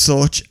 It's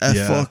such a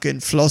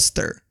fucking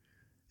fluster.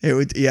 It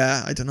would,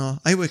 I don't know.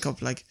 I wake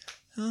up like,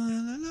 la,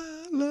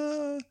 la,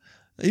 la.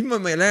 Even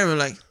with my alarm, I'm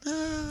like,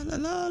 la, la,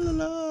 la, la,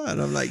 la.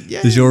 And I'm like,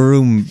 yeah. Is your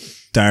room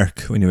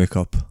dark when you wake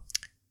up?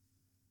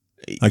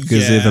 Like,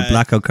 because you have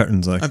blackout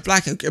curtains, like. I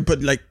blackout,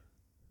 but like,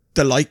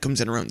 the light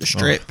comes in around the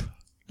strip.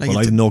 Like Well,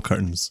 I have no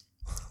curtains.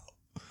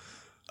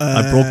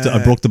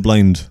 I broke the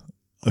blind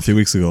a few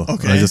weeks ago.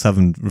 Okay. And I just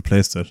haven't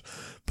replaced it.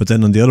 But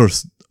then on the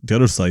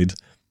other side,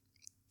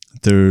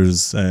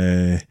 there's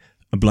a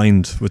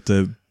blind with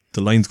the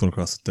lines going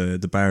across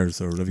it, the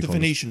bars or whatever you The call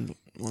them. Venetian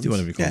ones.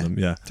 Whatever you call them,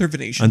 yeah. They're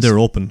Venetians. And they're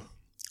open.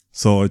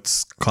 So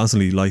it's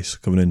constantly light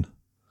coming in.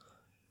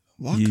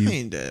 What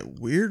kind of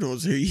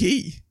weirdos are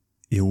ye?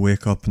 You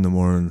wake up in the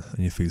morning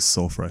and you feel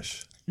so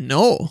fresh.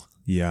 No.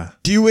 Yeah.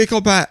 Do you wake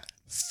up at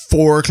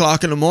 4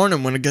 o'clock in the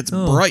morning when it gets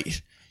No.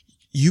 bright?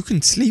 You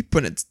can sleep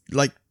when it's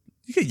like...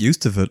 You get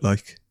used to it,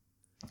 like.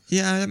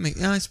 Yeah,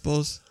 I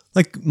suppose.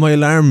 Like, my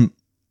alarm,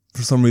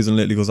 for some reason,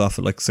 lately goes off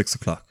at like 6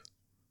 o'clock.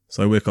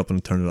 So I wake up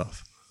and turn it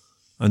off.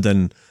 And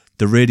then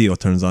the radio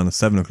turns on at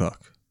 7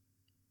 o'clock.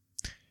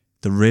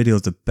 The radio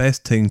is the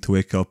best thing to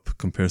wake up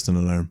compared to an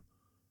alarm.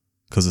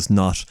 Because it's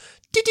not...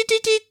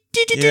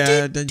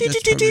 Yeah,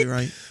 that's probably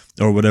right.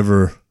 Or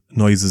whatever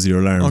noises your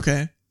alarm.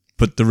 Okay.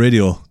 But the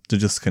radio, they're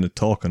just kind of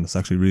talking. It's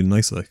actually really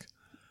nice, like.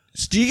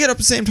 So do you get up at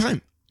the same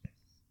time?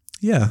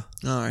 Yeah.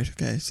 Alright,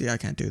 okay. See, I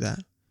can't do that.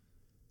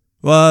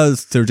 Well,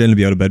 they're generally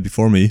be out of bed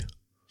before me.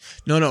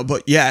 No,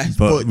 but yeah.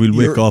 But we'll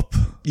wake up.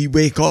 You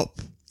wake up.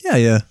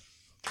 Yeah.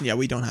 Yeah,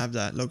 we don't have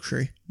that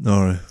luxury.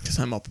 Alright. Because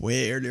I'm up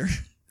way earlier.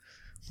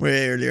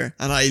 Way earlier.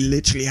 And I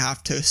literally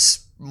have to...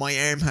 My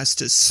arm has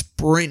to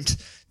sprint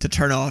to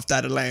turn off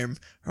that alarm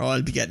or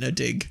I'll be getting a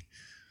dig.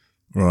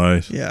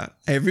 Right. Yeah.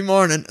 Every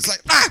morning, it's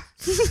like, ah!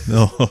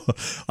 No,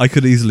 I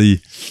could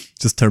easily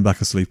just turn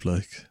back asleep,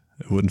 like.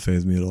 It wouldn't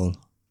faze me at all.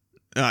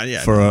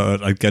 Yeah.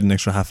 I'd get an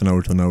extra half an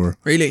hour to an hour.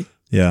 Really?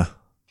 Yeah.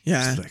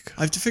 Yeah. Like,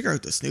 I have to figure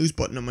out the snooze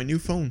button on my new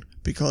phone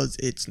because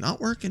it's not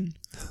working.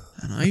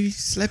 And I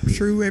slept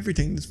through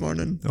everything this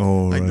morning.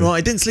 oh, right. No,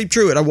 I didn't sleep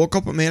through it. I woke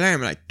up with my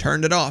alarm and I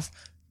turned it off.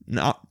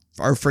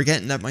 Or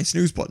forgetting that my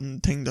snooze button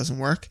thing doesn't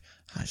work.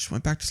 I just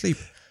went back to sleep.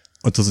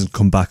 It doesn't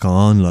come back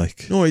on,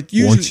 like. No, it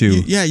usually...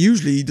 Once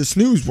usually the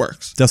snooze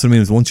works. That's what I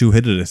mean, is once you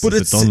hit it,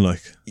 it's done,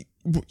 like.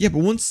 Yeah, but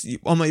once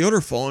on my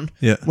other phone,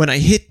 Yeah. when I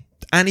hit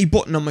any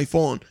button on my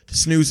phone, the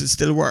snooze will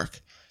still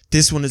work.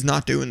 This one is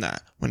not doing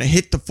that. When I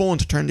hit the phone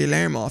to turn the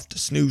alarm off, the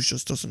snooze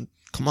just doesn't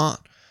come on.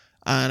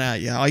 And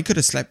I could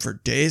have slept for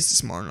days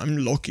this morning. I'm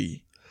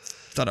lucky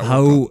that I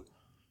woke up.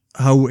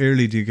 How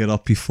early do you get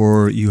up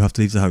before you have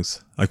to leave the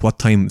house? Like what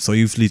time? So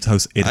you have to leave the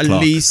house 8 At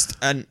o'clock. least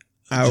an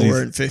hour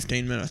Jeez. and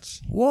 15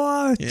 minutes.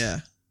 What? Yeah.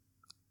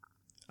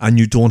 And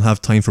you don't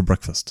have time for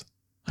breakfast?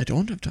 I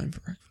don't have time for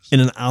breakfast. In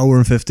an hour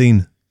and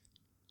 15?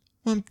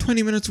 Well, I'm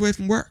 20 minutes away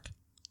from work.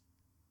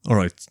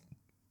 Alright.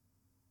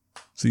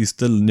 So you're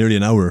still nearly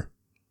an hour.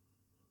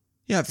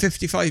 Yeah,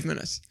 55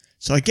 minutes.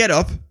 So I get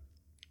up.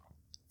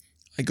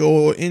 I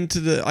go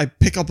I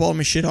pick up all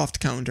my shit off the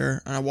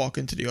counter and I walk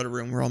into the other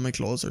room where all my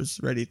clothes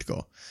are ready to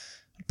go.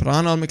 I put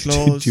on all my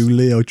clothes. Did you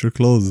lay out your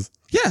clothes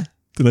Yeah,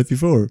 the night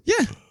before?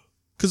 yeah.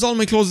 Because all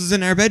my clothes is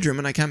in our bedroom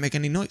and I can't make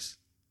any noise.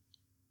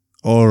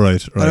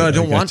 Alright, right. I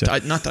don't want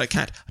getcha. to. Not that I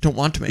can't. I don't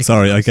want to make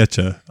Sorry, noise. I get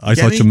you. I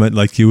Get thought me? you meant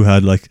like you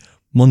had like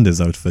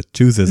Monday's outfit,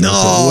 Tuesday's outfit,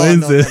 No.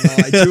 Wednesday.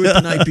 I do it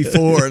the night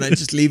before and I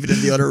just leave it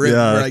in the other room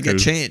Yeah, where I get cool.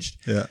 changed.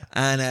 Yeah.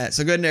 And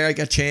so I go in there, I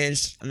get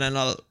changed, and then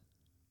I'll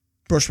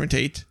brush my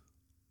teeth,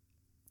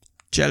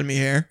 gel me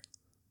hair,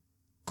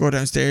 go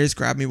downstairs,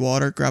 grab me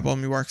water, grab all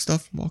my work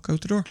stuff, and walk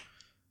out the door.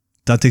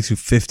 That takes you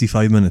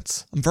 55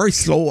 minutes. I'm very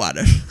slow at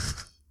it.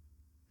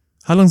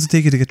 How long does it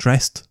take you to get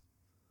dressed?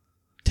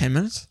 10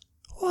 minutes?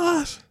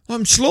 What?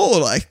 I'm slow,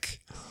 like.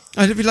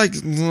 I'd be like,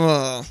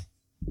 ugh,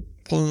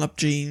 pulling up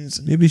jeans.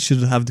 And Maybe you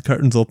should have the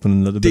curtains open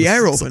and let a bit the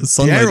air of open. The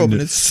sunlight air in open.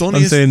 it. It's sunny.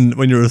 I'm saying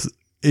when you're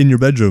in your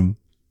bedroom.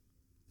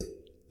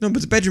 No,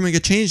 but the bedroom I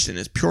get changed in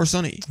is pure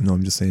sunny. No,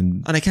 I'm just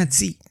saying And I can't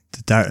see.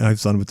 the dark. I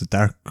was on with the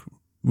dark.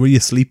 Where you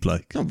sleep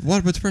like? No, but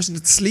what about the person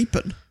that's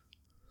sleeping?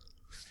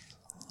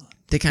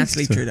 They can't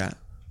sleep through that.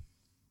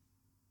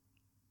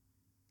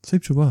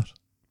 Sleep through what?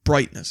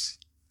 Brightness.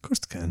 Of course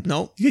they can.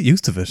 No. You get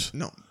used to it.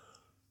 No.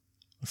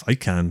 If I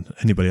can,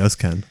 anybody else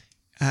can.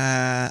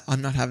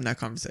 I'm not having that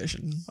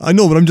conversation. I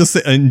know, but I'm just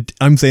saying.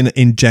 I'm saying it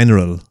in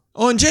general.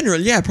 Oh, in general,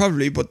 yeah,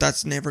 probably, but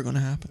that's never going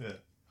to happen.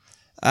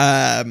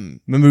 Yeah.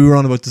 Remember we were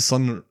on about the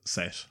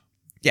sunset.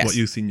 Yes. What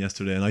you seen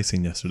yesterday and I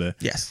seen yesterday.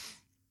 Yes.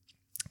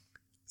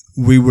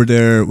 We were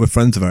there with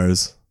friends of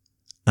ours,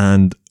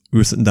 and we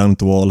were sitting down at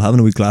the wall having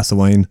a wee glass of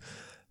wine,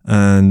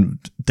 and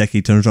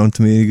Decky turns around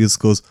to me and he just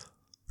goes,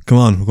 "Come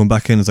on, we're going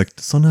back in." It's like,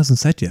 the sun hasn't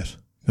set yet.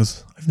 He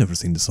goes, "I've never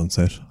seen the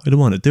sunset. I don't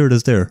want it. There it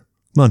is there.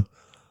 Come on."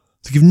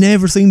 It's like, you've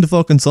never seen the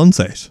fucking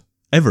sunset?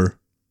 Ever?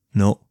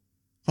 No.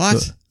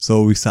 What?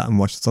 So we sat and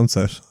watched the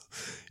sunset.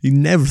 He'd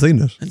never seen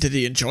it. And did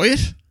he enjoy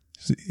it?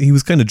 He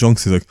was kind of drunk,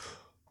 so he's like,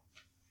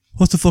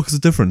 "What the fuck is the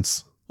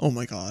difference?" Oh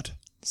my God.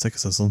 It's like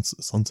it's a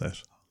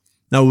sunset.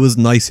 Now, it was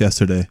nice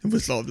yesterday. It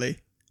was lovely.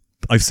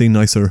 I've seen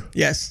nicer.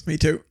 Yes, me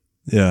too.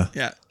 Yeah.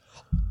 Yeah.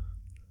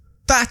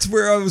 That's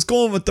where I was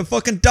going with the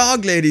fucking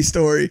dog lady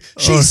story.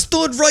 She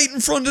stood right in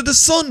front of the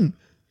sun.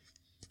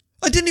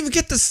 I didn't even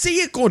get to see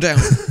it go down.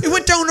 It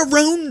went down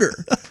around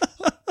her.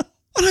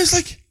 And I was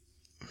like,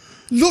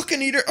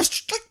 looking at her. I was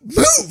just like,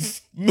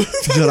 move.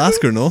 Did you not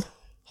ask her, no?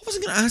 I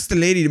wasn't going to ask the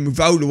lady to move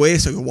out of the way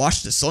so I could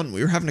watch the sun.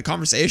 We were having a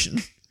conversation.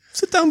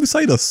 Sit down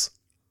beside us.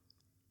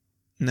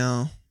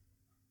 No,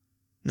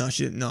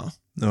 she didn't. No,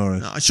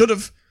 Alright. no. I should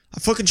have. I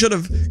fucking should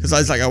have. Because I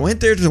was like, I went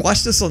there to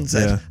watch the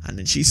sunset. Yeah. And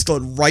then she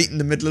stood right in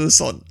the middle of the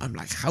sun. I'm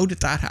like, how did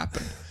that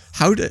happen?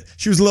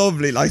 She was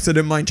lovely. Like, so I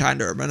didn't mind chatting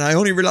to her. And I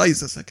only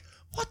realised, I was like,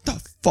 what the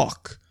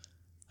fuck?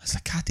 I was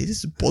like, Kathy,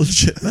 this is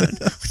bullshit, man.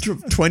 We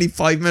drove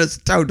 25 minutes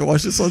to town to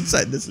watch the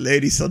sunset and this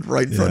lady stood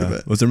right in front of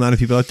it. Was there many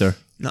people out there?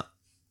 No.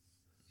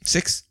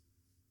 6?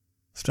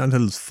 Strand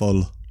Hill is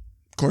full.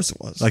 Of course it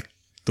was. Like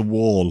the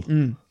wall.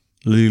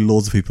 Literally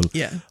loads of people.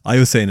 Yeah. I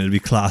was saying it'd be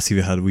classy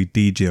if we had a wee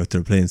DJ out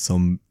there playing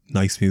some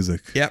nice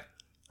music. Yep.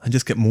 And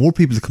just get more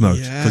people to come out.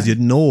 Yeah. Because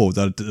you'd know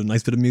that a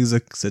nice bit of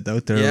music, sit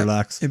out there, Yeah.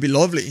 relax. It'd be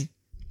lovely.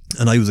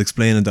 And I was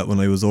explaining that when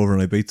I was over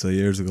in Ibiza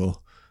years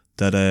ago,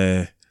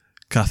 that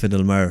Cafe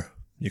Del Mar,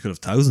 you could have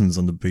thousands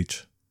on the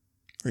beach.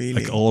 Really.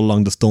 Like all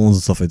along the stones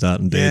and stuff like that.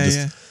 And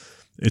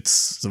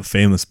it's a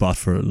famous spot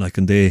for it. Like,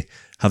 and they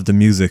have the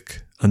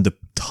music and the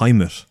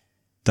time it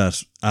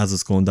that as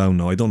it's going down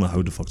now. I don't know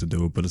how the fuck to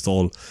do it, but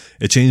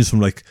it changes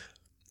from like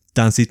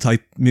dancey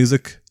type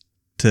music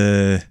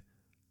to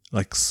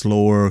like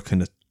slower,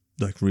 kind of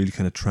like really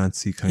kind of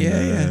trancey kind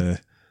of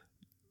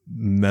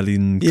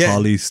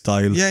melancholy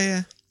style.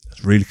 Yeah.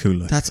 It's really cool.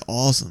 Like. That's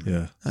awesome.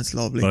 Yeah. That's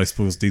lovely. But I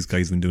suppose these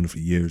guys have been doing it for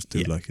years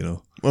too, like, you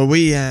know. Well,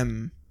 we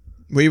only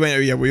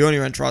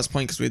went to Ross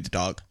Point because we had the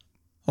dog.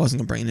 I wasn't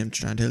going to bring him to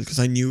Strand Hill because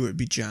I knew it would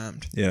be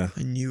jammed. Yeah.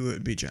 I knew it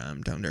would be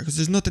jammed down there because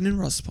there's nothing in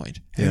Ross Point.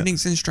 Yeah.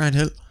 Everything's in Strand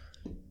Hill.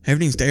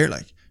 Everything's there,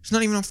 like. There's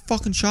not even a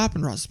fucking shop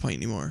in Ross Point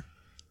anymore.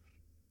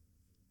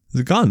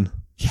 Is it gone?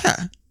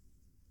 Yeah.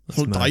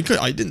 Well, mad.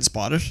 I didn't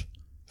spot it.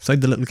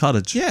 Beside the little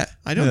cottage? Yeah.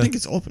 I don't think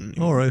it's open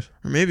anymore. Alright.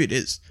 Or maybe it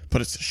is. But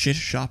it's the shittest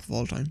shop of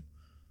all time.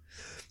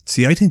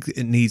 See, I think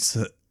it needs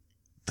to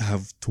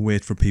have to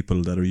wait for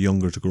people that are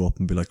younger to grow up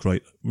and be like,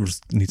 right, we're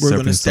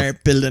going to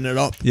start building it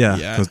up. Yeah,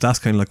 because that's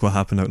kind of like what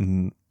happened out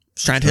in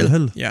Strand Hill.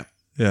 Hill. Yeah.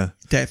 Yeah.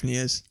 Definitely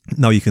is.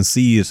 Now you can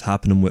see it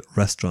happening with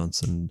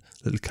restaurants and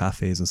little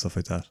cafes and stuff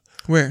like that.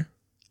 Where?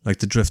 Like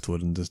the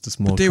Driftwood and the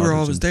small But they were cottage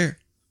always and- there.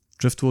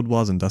 Driftwood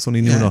wasn't. That's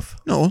only new enough.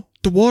 No,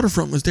 the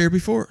waterfront was there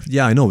before.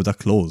 Yeah, I know, but that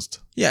closed.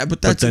 Yeah, but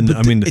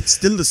it's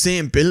still the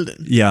same building.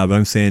 Yeah, but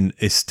I'm saying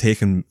it's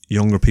taking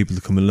younger people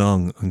to come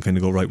along and kind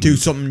of go, right, Do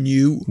something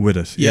new with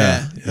it.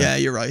 Yeah,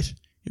 you're right.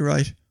 You're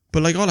right.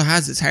 But like all it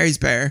has is Harry's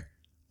Bar,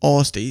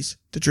 Austy's,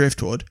 the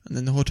Driftwood, and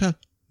then the hotel.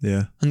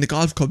 Yeah. And the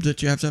golf club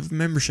that you have to have a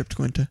membership to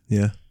go into.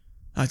 Yeah.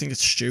 I think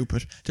it's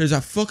stupid. There's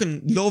a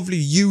fucking lovely,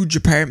 huge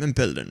apartment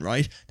building,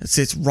 right? That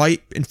sits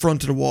right in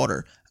front of the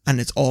water and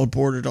it's all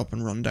boarded up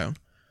and run down.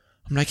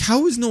 I'm like,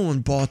 how has no one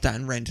bought that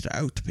and rented it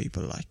out to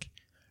people, like?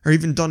 Or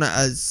even done it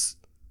as,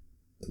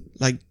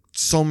 like,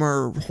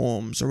 summer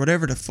homes or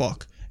whatever the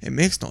fuck. It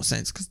makes no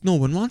sense because no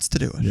one wants to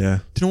do it. Yeah.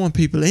 They don't want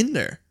people in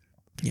there.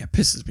 Yeah, it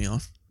pisses me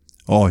off.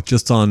 Oh,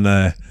 just on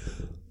the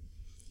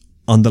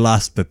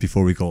last bit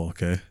before we go,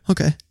 okay?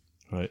 Okay.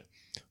 Right.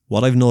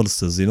 What I've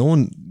noticed is, you know,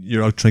 when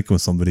you're out drinking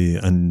with somebody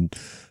and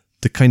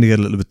they kind of get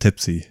a little bit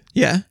tipsy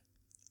Yeah.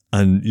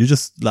 and you're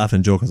just laughing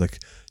and joking, it's like,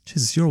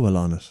 Jesus, you're well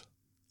on it.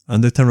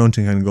 And they turn around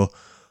to you and go,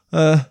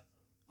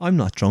 I'm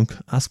not drunk.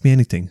 Ask me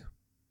anything.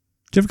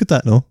 Do you ever get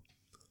that? No?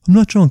 I'm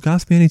not drunk.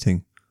 Ask me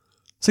anything.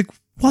 It's like,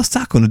 what's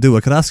that going to do?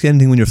 I could ask you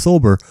anything when you're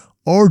sober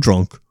or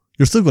drunk.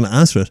 You're still going to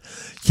answer it.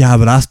 Yeah,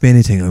 but ask me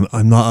anything.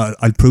 I'm not,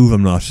 I'll prove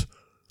I'm not.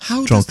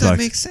 How drunk, does that like.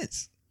 make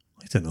sense?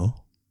 I don't know.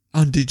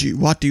 And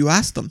what do you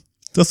ask them?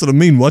 That's what I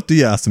mean. What do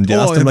you ask them? Do you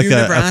ask them have like you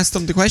never asked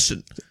them the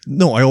question?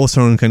 No, I always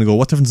turn around and kind of go,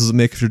 what difference does it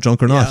make if you're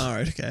drunk or not? Yeah,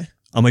 alright, okay.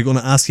 Am I going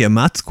to ask you a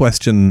maths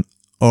question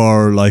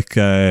or like,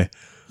 I'd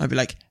be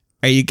like,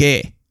 are you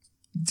gay?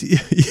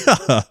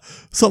 yeah,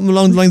 something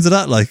along the lines of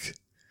that, like.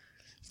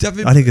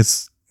 I think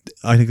it's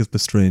a bit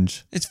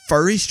strange. It's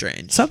very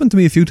strange. It's happened to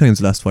me a few times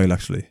the last while,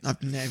 actually.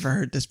 I've never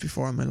heard this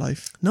before in my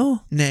life.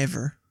 No.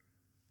 Never.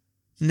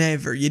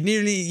 You'd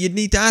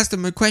need to ask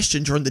them a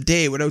question during the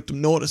day without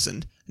them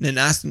noticing, and then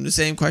ask them the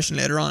same question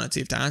later on and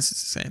see if the answer's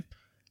the same.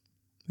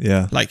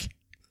 Yeah. Like,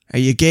 are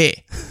you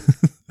gay?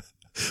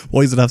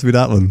 Why does it have to be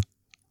that one?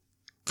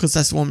 Because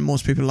that's the one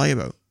most people lie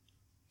about.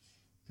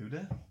 Do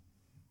they?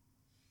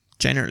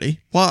 Generally.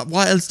 What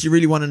else do you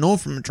really want to know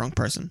from a drunk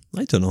person?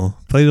 I don't know.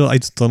 But I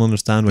just don't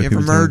understand why Have you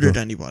people ever don't murdered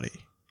go, anybody?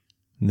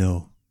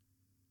 No.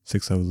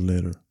 6 hours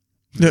later.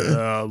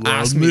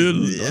 Ask me.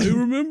 I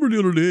remember the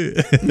other day.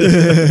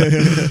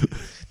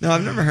 No,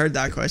 I've never heard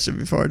that question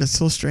before. That's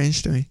so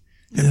strange to me.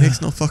 It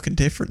makes no fucking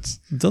difference.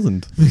 It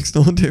doesn't. It makes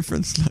no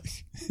difference.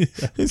 Like,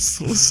 it's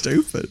so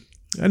stupid.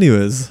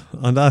 Anyways,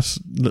 on that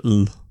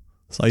little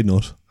side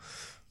note,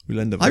 we'll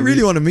end up. I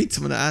really want to meet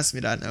someone that asks me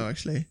that now,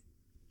 actually.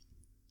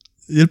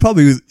 It'll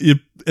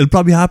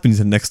probably happen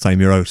the next time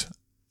you're out.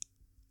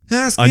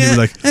 Ask And me, you'll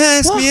be like,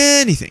 ask "What?" me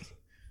anything.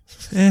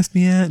 Ask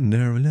me out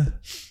there, will you?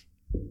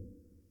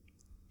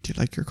 Do you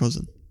like your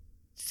cousin?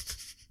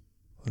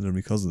 And they're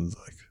my cousins,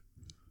 like.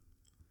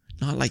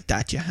 Not like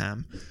that, you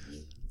ham.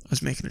 I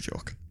was making a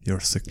joke. You're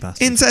a sick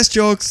bastard. Incest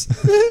jokes.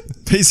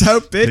 Peace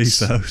out, bitch.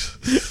 Peace out.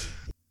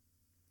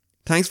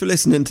 thanks for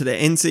listening to the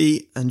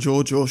NC and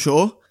Jojo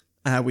show.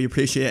 We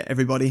appreciate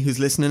everybody who's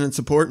listening and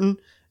supporting.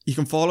 You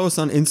can follow us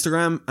on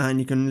Instagram and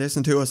you can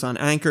listen to us on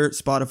Anchor,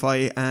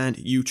 Spotify and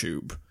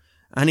YouTube.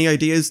 Any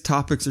ideas,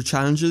 topics or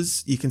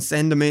challenges, you can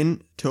send them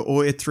in to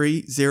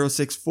 083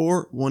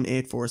 064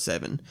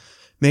 1847.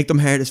 Make them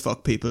hard as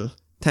fuck, people.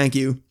 Thank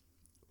you.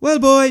 Well,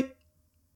 boy.